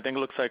 And I think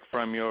it looks like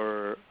from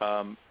your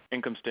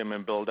income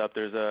statement build up,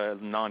 there's a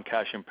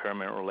non-cash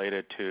impairment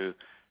related to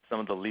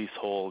some of the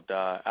leasehold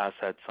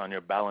assets on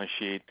your balance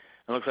sheet.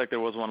 It looks like there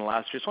was one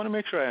last year. Just want to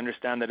make sure I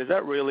understand that. Is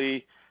that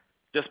really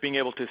just being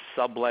able to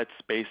sublet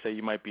space that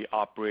you might be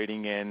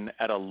operating in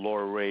at a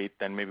lower rate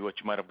than maybe what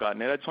you might have gotten?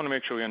 I just want to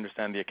make sure we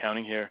understand the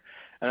accounting here.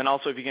 And then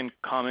also if you can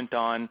comment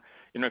on,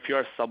 if you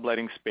are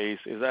subletting space,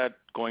 is that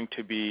going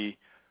to be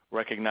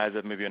recognized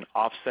as maybe an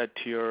offset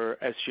to your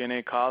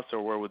SG&A costs,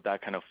 or where would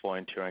that kind of flow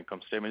into your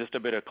income statement? Just a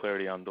bit of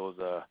clarity on those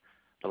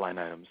the line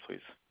items, please.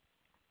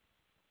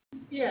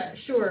 Yeah,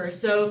 sure.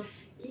 So,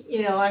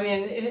 I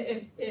mean,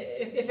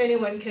 if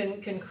anyone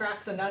can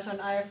crack the nut on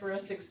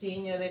IFRS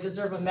 16, they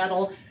deserve a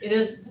medal. It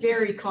is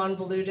very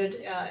convoluted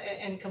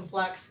and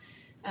complex.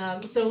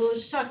 So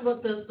let's talk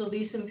about the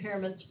lease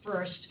impairments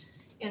first.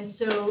 And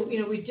so,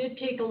 we did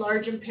take a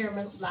large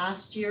impairment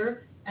last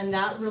year, and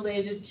that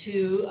related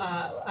to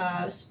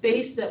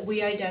space that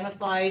we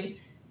identified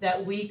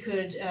that we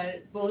could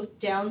both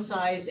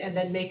downsize and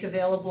then make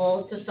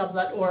available to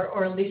sublet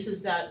or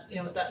leases that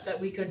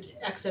we could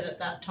exit at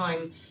that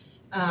time.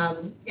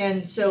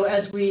 And so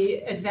as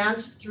we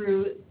advanced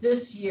through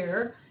this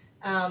year,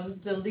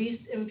 the lease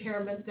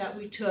impairment that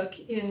we took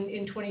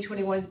in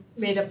 2021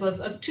 made up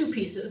of two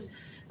pieces.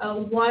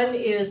 One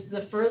is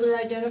the further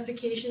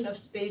identification of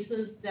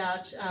spaces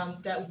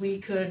that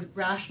we could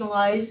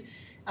rationalize,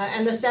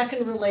 and the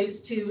second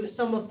relates to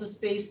some of the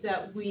space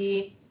that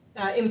we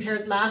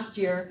impaired last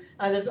year.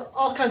 There's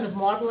all kinds of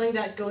modeling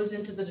that goes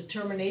into the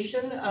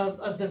determination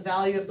of the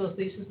value of those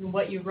leases and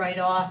what you write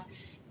off.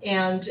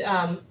 And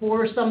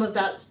for some of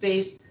that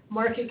space,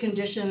 market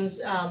conditions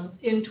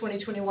in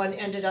 2021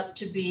 ended up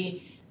to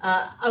be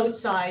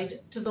outside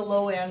to the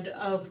low end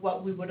of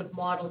what we would have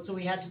modeled. So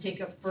we had to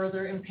take a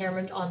further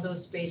impairment on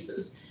those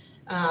spaces.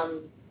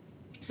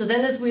 So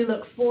then as we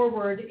look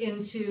forward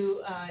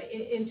into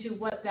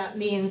what that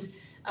means,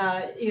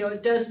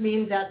 it does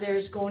mean that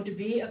there's going to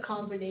be a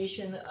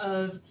combination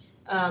of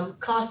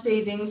cost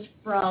savings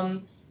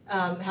from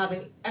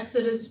having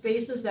exited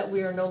spaces that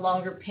we are no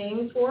longer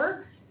paying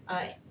for,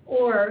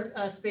 or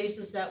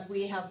spaces that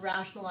we have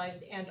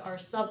rationalized and are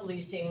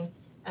subleasing,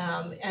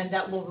 and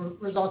that will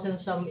result in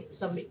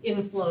some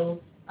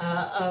inflow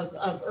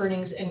of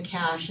earnings and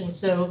cash. And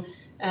so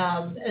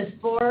as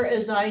far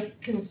as I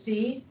can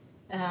see,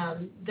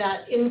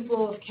 that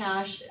inflow of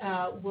cash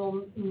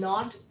will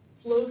not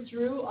flow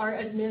through our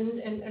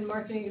admin and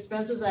marketing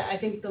expenses. I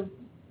think the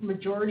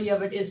majority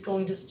of it is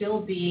going to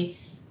still be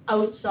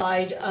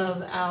outside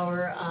of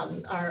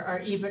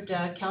our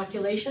EBITDA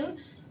calculation.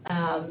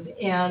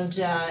 And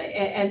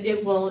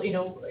it will,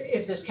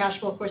 if there's cash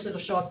flow, of course, it'll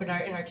show up in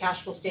our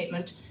cash flow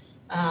statement.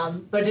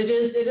 But it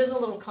is a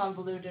little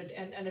convoluted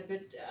and a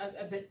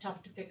bit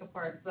tough to pick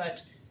apart. But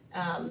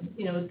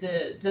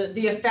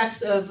the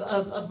effects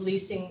of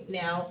leasing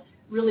now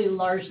really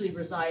largely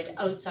reside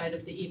outside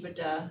of the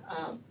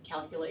EBITDA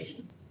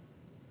calculation.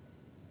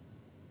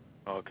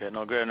 Okay,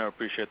 no, good. And I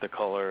appreciate the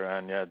color,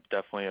 and yeah,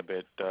 definitely a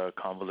bit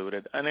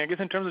convoluted. And I guess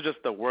in terms of just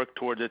the work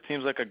towards it,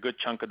 seems like a good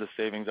chunk of the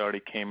savings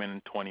already came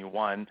in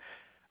 21. Is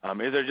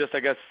there just,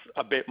 I guess,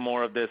 a bit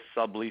more of this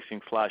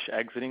subleasing /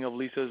 exiting of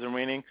leases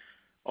remaining,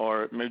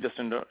 or maybe just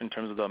in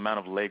terms of the amount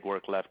of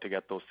legwork left to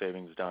get those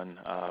savings done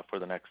for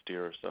the next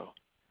year or so?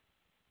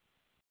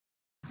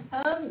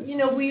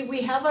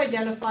 We have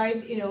identified,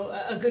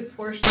 a good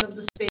portion of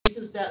the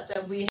spaces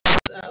that we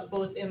have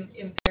both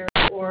impaired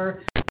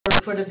or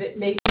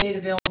made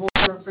available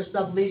for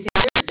subleasing.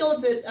 There's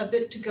still a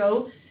bit to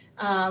go,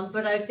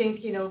 but I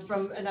think,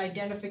 from an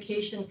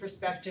identification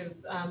perspective,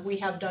 we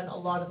have done a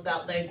lot of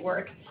that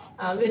legwork.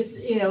 It's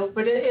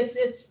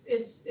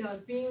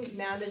being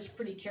managed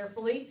pretty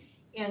carefully,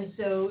 and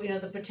so,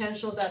 the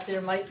potential that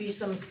there might be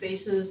some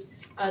spaces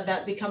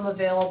that become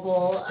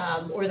available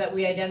or that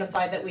we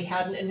identify that we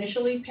hadn't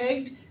initially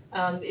pegged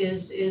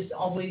is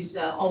always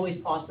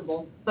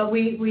possible. But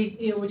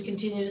we would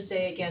continue to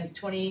say, again,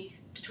 20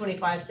 to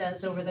 25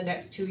 cents over the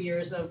next 2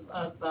 years of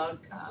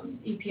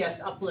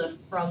EPS uplift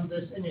from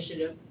this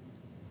initiative.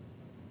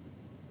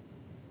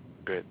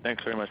 Great.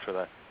 Thanks very much for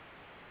that.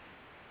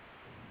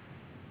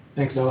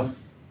 Thanks, Ella.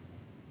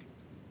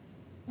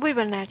 We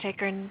will now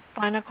take our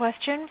final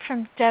question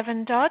from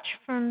Devin Dodge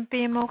from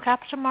BMO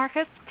Capital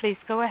Markets. Please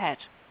go ahead.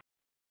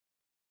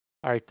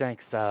 All right,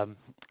 thanks. I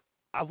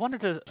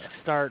wanted to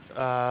start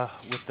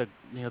with the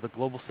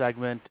global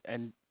segment,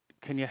 and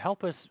can you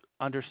help us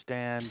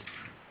understand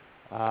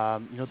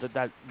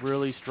that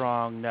really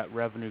strong net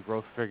revenue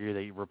growth figure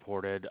that you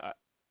reported?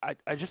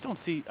 I just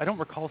don't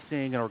recall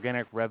seeing an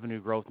organic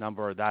revenue growth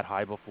number that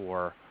high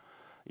before.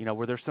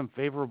 Were there some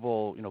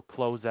favorable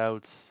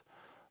closeouts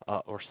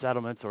or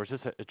settlements, or is this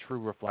a true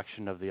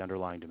reflection of the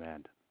underlying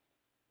demand?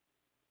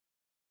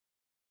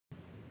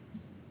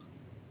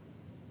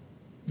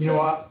 You know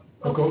what?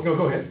 Oh,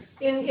 go ahead.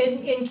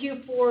 In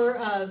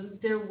Q4,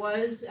 there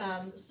was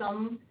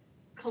some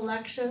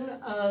collection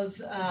of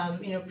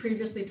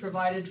previously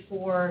provided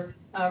for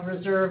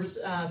reserves,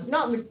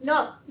 not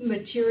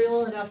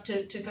material enough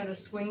to kind of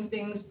swing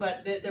things,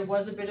 but there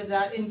was a bit of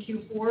that in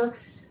Q4.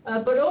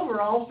 But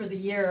overall for the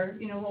year,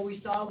 what we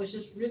saw was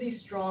just really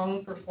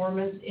strong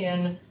performance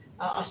in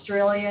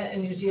Australia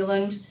and New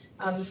Zealand.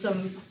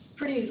 Some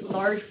pretty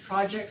large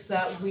projects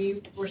that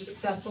we were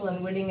successful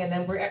in winning and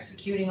then we're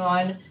executing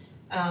on.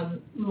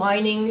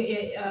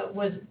 Mining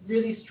was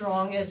really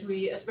strong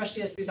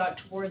especially as we got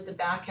towards the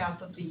back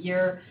half of the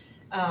year,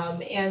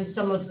 and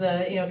some of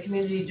the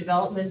community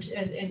development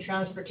and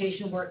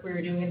transportation work we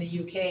were doing in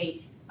the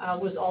UK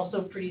was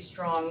also pretty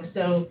strong.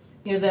 So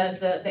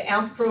the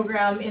AMP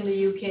program in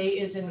the UK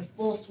is in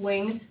full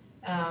swing,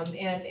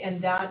 and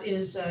that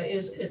is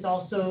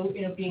also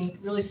being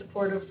really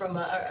supportive from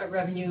a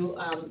revenue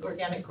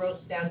organic growth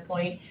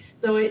standpoint.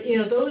 So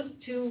those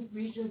two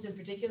regions in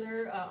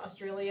particular,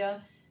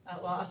 Australia,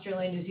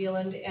 New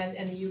Zealand,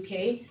 and the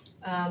UK,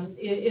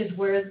 is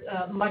where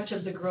much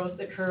of the growth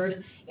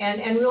occurred.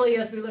 And really,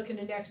 as we look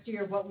into next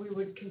year, what we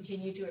would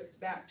continue to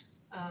expect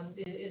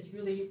is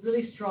really,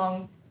 really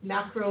strong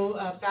macro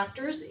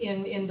factors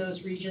in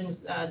those regions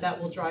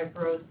that will drive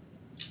growth.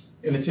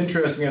 And it's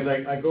interesting as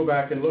I go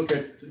back and look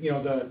at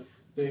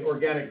the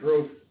organic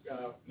growth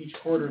each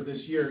quarter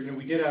this year.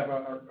 We did have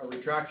a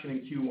retraction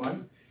in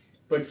Q1,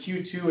 but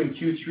Q2 and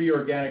Q3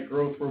 organic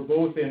growth were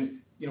both in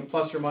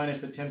plus or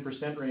minus the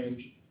 10%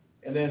 range.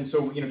 And then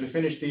so, to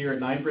finish the year at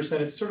 9%,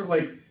 it's sort of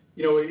like,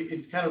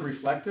 it's kind of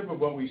reflective of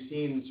what we've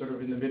seen sort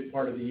of in the mid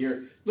part of the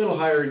year. A little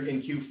higher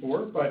in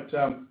Q4, but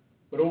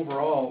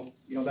overall,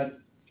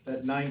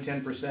 that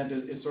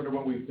 9-10% is sort of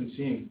what we've been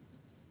seeing.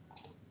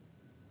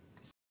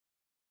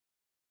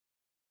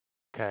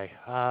 Okay.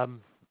 Now,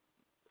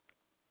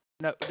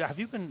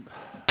 I'm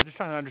just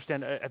trying to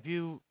understand,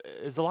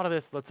 is a lot of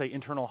this, let's say,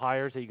 internal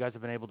hires that you guys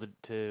have been able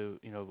to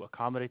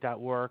accommodate that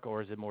work,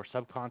 or is it more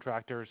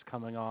subcontractors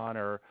coming on,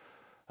 or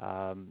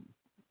I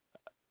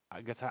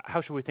guess,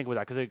 how should we think about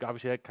that? Because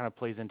obviously that kind of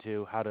plays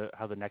into how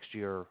the next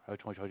year, how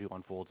 2022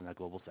 unfolds in that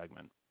global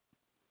segment.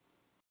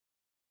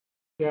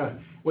 Yeah.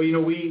 Well,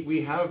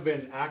 we have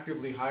been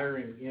actively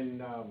hiring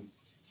in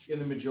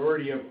the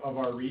majority of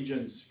our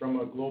regions from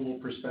a global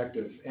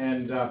perspective.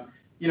 And,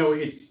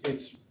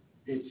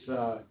 it's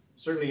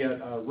certainly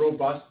a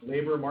robust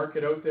labor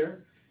market out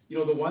there.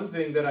 The one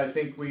thing that I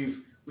think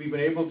we've been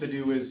able to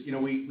do is,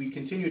 we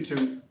continue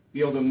to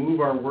be able to move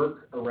our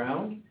work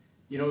around.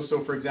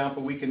 So for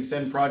example, we can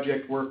send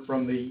project work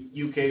from the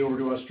UK over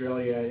to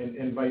Australia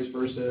and vice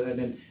versa, and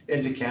then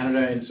into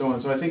Canada and so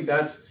on. So I think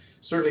that's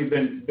certainly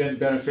been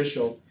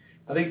beneficial.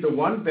 I think the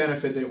one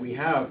benefit that we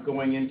have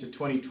going into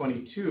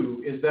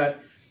 2022 is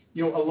that,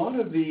 a lot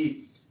of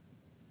the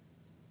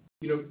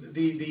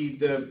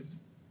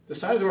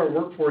size of our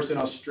workforce in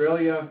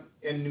Australia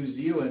and New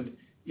Zealand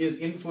is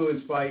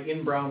influenced by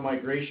inbound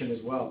migration as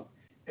well.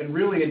 And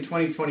really in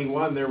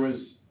 2021, there was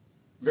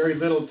very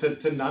little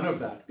to none of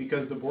that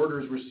because the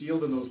borders were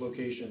sealed in those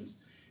locations.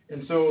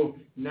 And so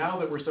now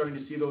that we're starting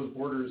to see those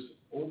borders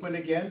open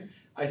again,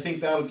 I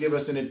think that'll give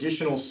us an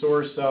additional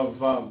source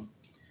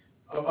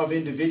of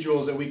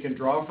individuals that we can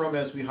draw from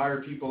as we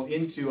hire people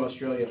into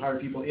Australia, hire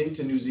people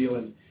into New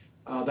Zealand.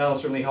 That'll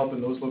certainly help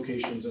in those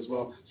locations as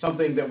well,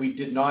 something that we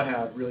did not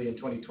have really in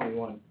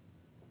 2021.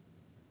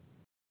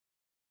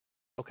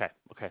 Okay,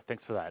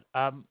 thanks for that.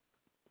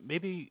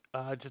 Maybe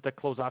just to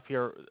close off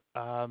here,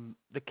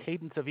 the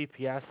cadence of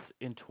EPS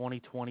in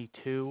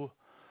 2022,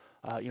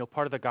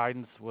 part of the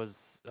guidance was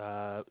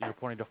you're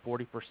pointing to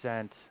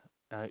 40%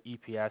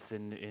 EPS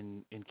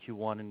in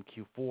Q1 and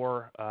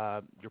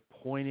Q4. You're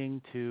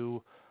pointing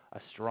to a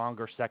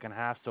stronger second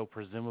half, so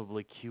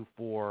presumably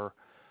Q4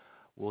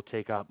 will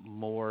take up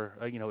more,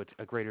 it's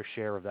a greater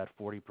share of that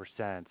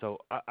 40%. So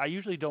I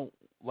usually don't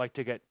like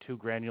to get too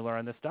granular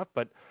on this stuff,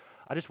 but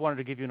I just wanted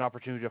to give you an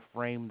opportunity to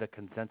frame the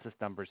consensus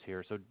numbers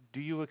here. So do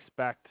you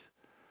expect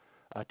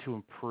to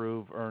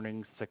improve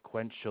earnings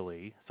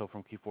sequentially, so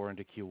from Q4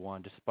 into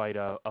Q1, despite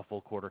a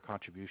full quarter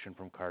contribution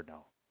from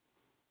Cardno?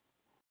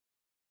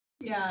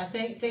 Yeah,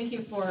 thank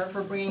you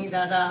for bringing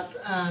that up.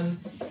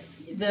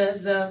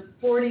 The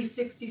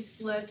 40-60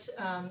 split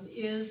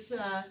is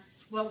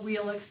what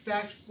we'll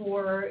expect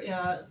for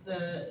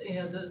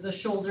the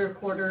shoulder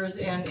quarters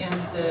and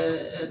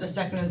the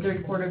second and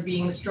third quarter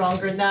being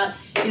stronger. And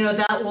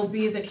that will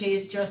be the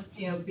case just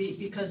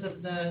because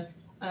of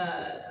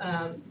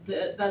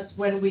that's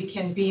when we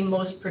can be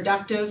most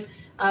productive.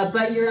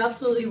 But you're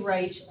absolutely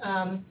right.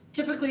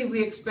 Typically,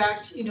 we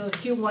expect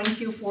Q1,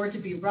 Q4 to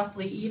be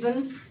roughly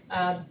even,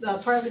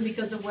 partly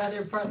because of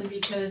weather, partly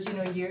because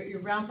you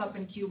ramp up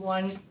in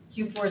Q1.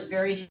 Q4 is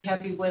very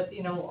heavy with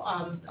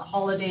a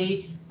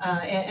holiday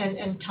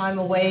and time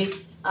away.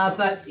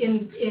 But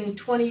in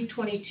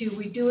 2022,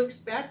 we do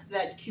expect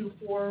that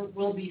Q4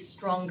 will be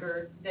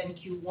stronger than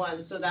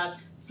Q1. So that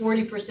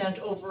 40%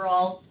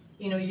 overall,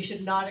 you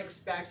should not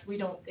expect, we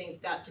don't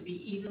think that to be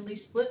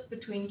evenly split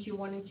between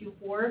Q1 and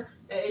Q4.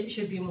 It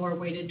should be more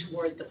weighted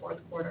towards the fourth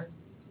quarter.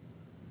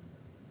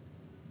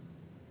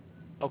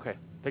 Okay,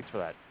 thanks for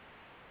that.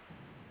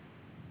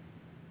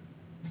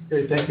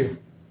 Great, thank you.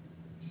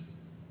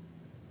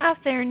 As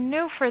there are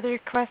no further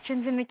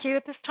questions in the queue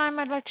at this time,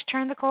 I'd like to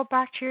turn the call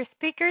back to your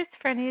speakers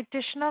for any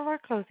additional or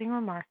closing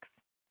remarks.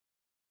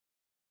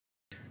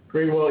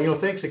 Great. Well,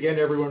 thanks again,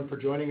 everyone, for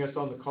joining us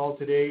on the call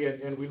today,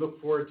 and we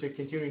look forward to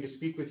continuing to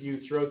speak with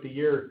you throughout the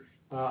year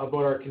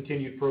about our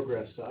continued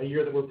progress, a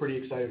year that we're pretty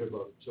excited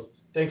about. So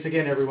thanks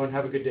again, everyone.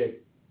 Have a good day.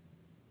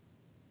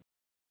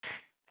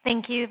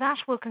 Thank you. That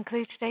will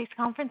conclude today's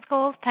conference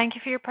call. Thank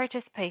you for your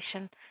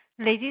participation.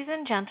 Ladies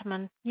and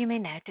gentlemen, you may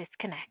now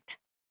disconnect.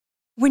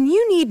 When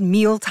you need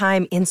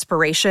mealtime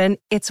inspiration,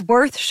 it's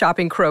worth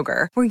shopping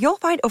Kroger, where you'll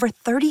find over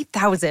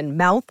 30,000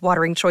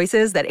 mouth-watering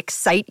choices that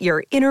excite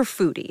your inner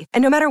foodie.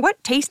 And no matter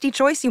what tasty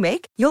choice you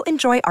make, you'll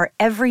enjoy our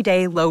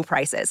everyday low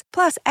prices,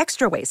 plus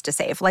extra ways to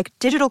save, like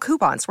digital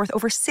coupons worth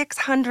over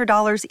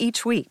 $600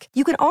 each week.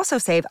 You can also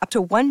save up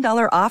to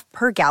 $1 off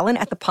per gallon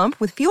at the pump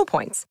with fuel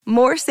points.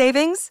 More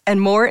savings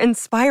and more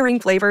inspiring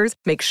flavors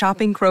make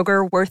shopping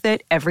Kroger worth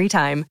it every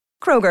time.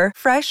 Kroger,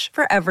 fresh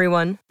for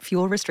everyone.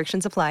 Fuel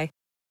restrictions apply.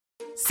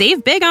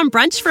 Save big on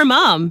brunch for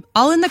mom,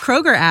 all in the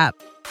Kroger app.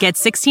 Get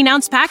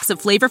 16-ounce packs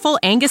of flavorful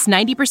Angus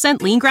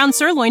 90% lean ground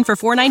sirloin for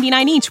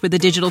 $4.99 each with a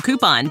digital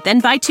coupon. Then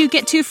buy 2,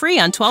 get 2 free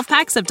on 12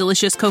 packs of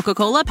delicious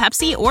Coca-Cola,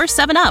 Pepsi, or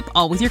 7-Up,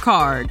 all with your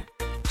card.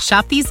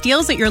 Shop these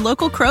deals at your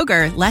local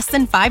Kroger, less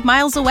than 5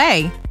 miles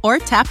away. Or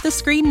tap the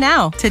screen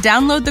now to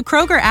download the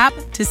Kroger app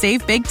to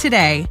save big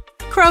today.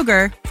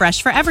 Kroger,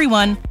 fresh for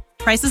everyone.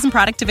 Prices and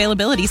product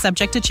availability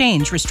subject to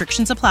change.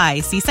 Restrictions apply.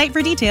 See site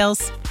for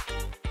details.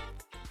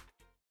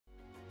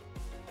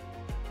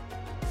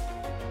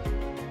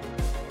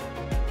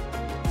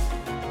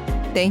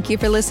 Thank you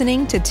for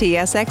listening to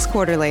TSX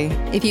Quarterly.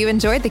 If you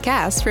enjoyed the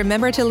cast,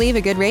 remember to leave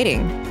a good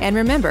rating. And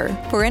remember,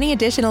 for any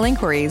additional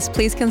inquiries,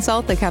 please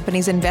consult the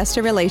company's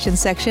investor relations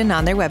section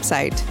on their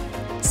website.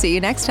 See you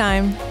next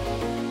time.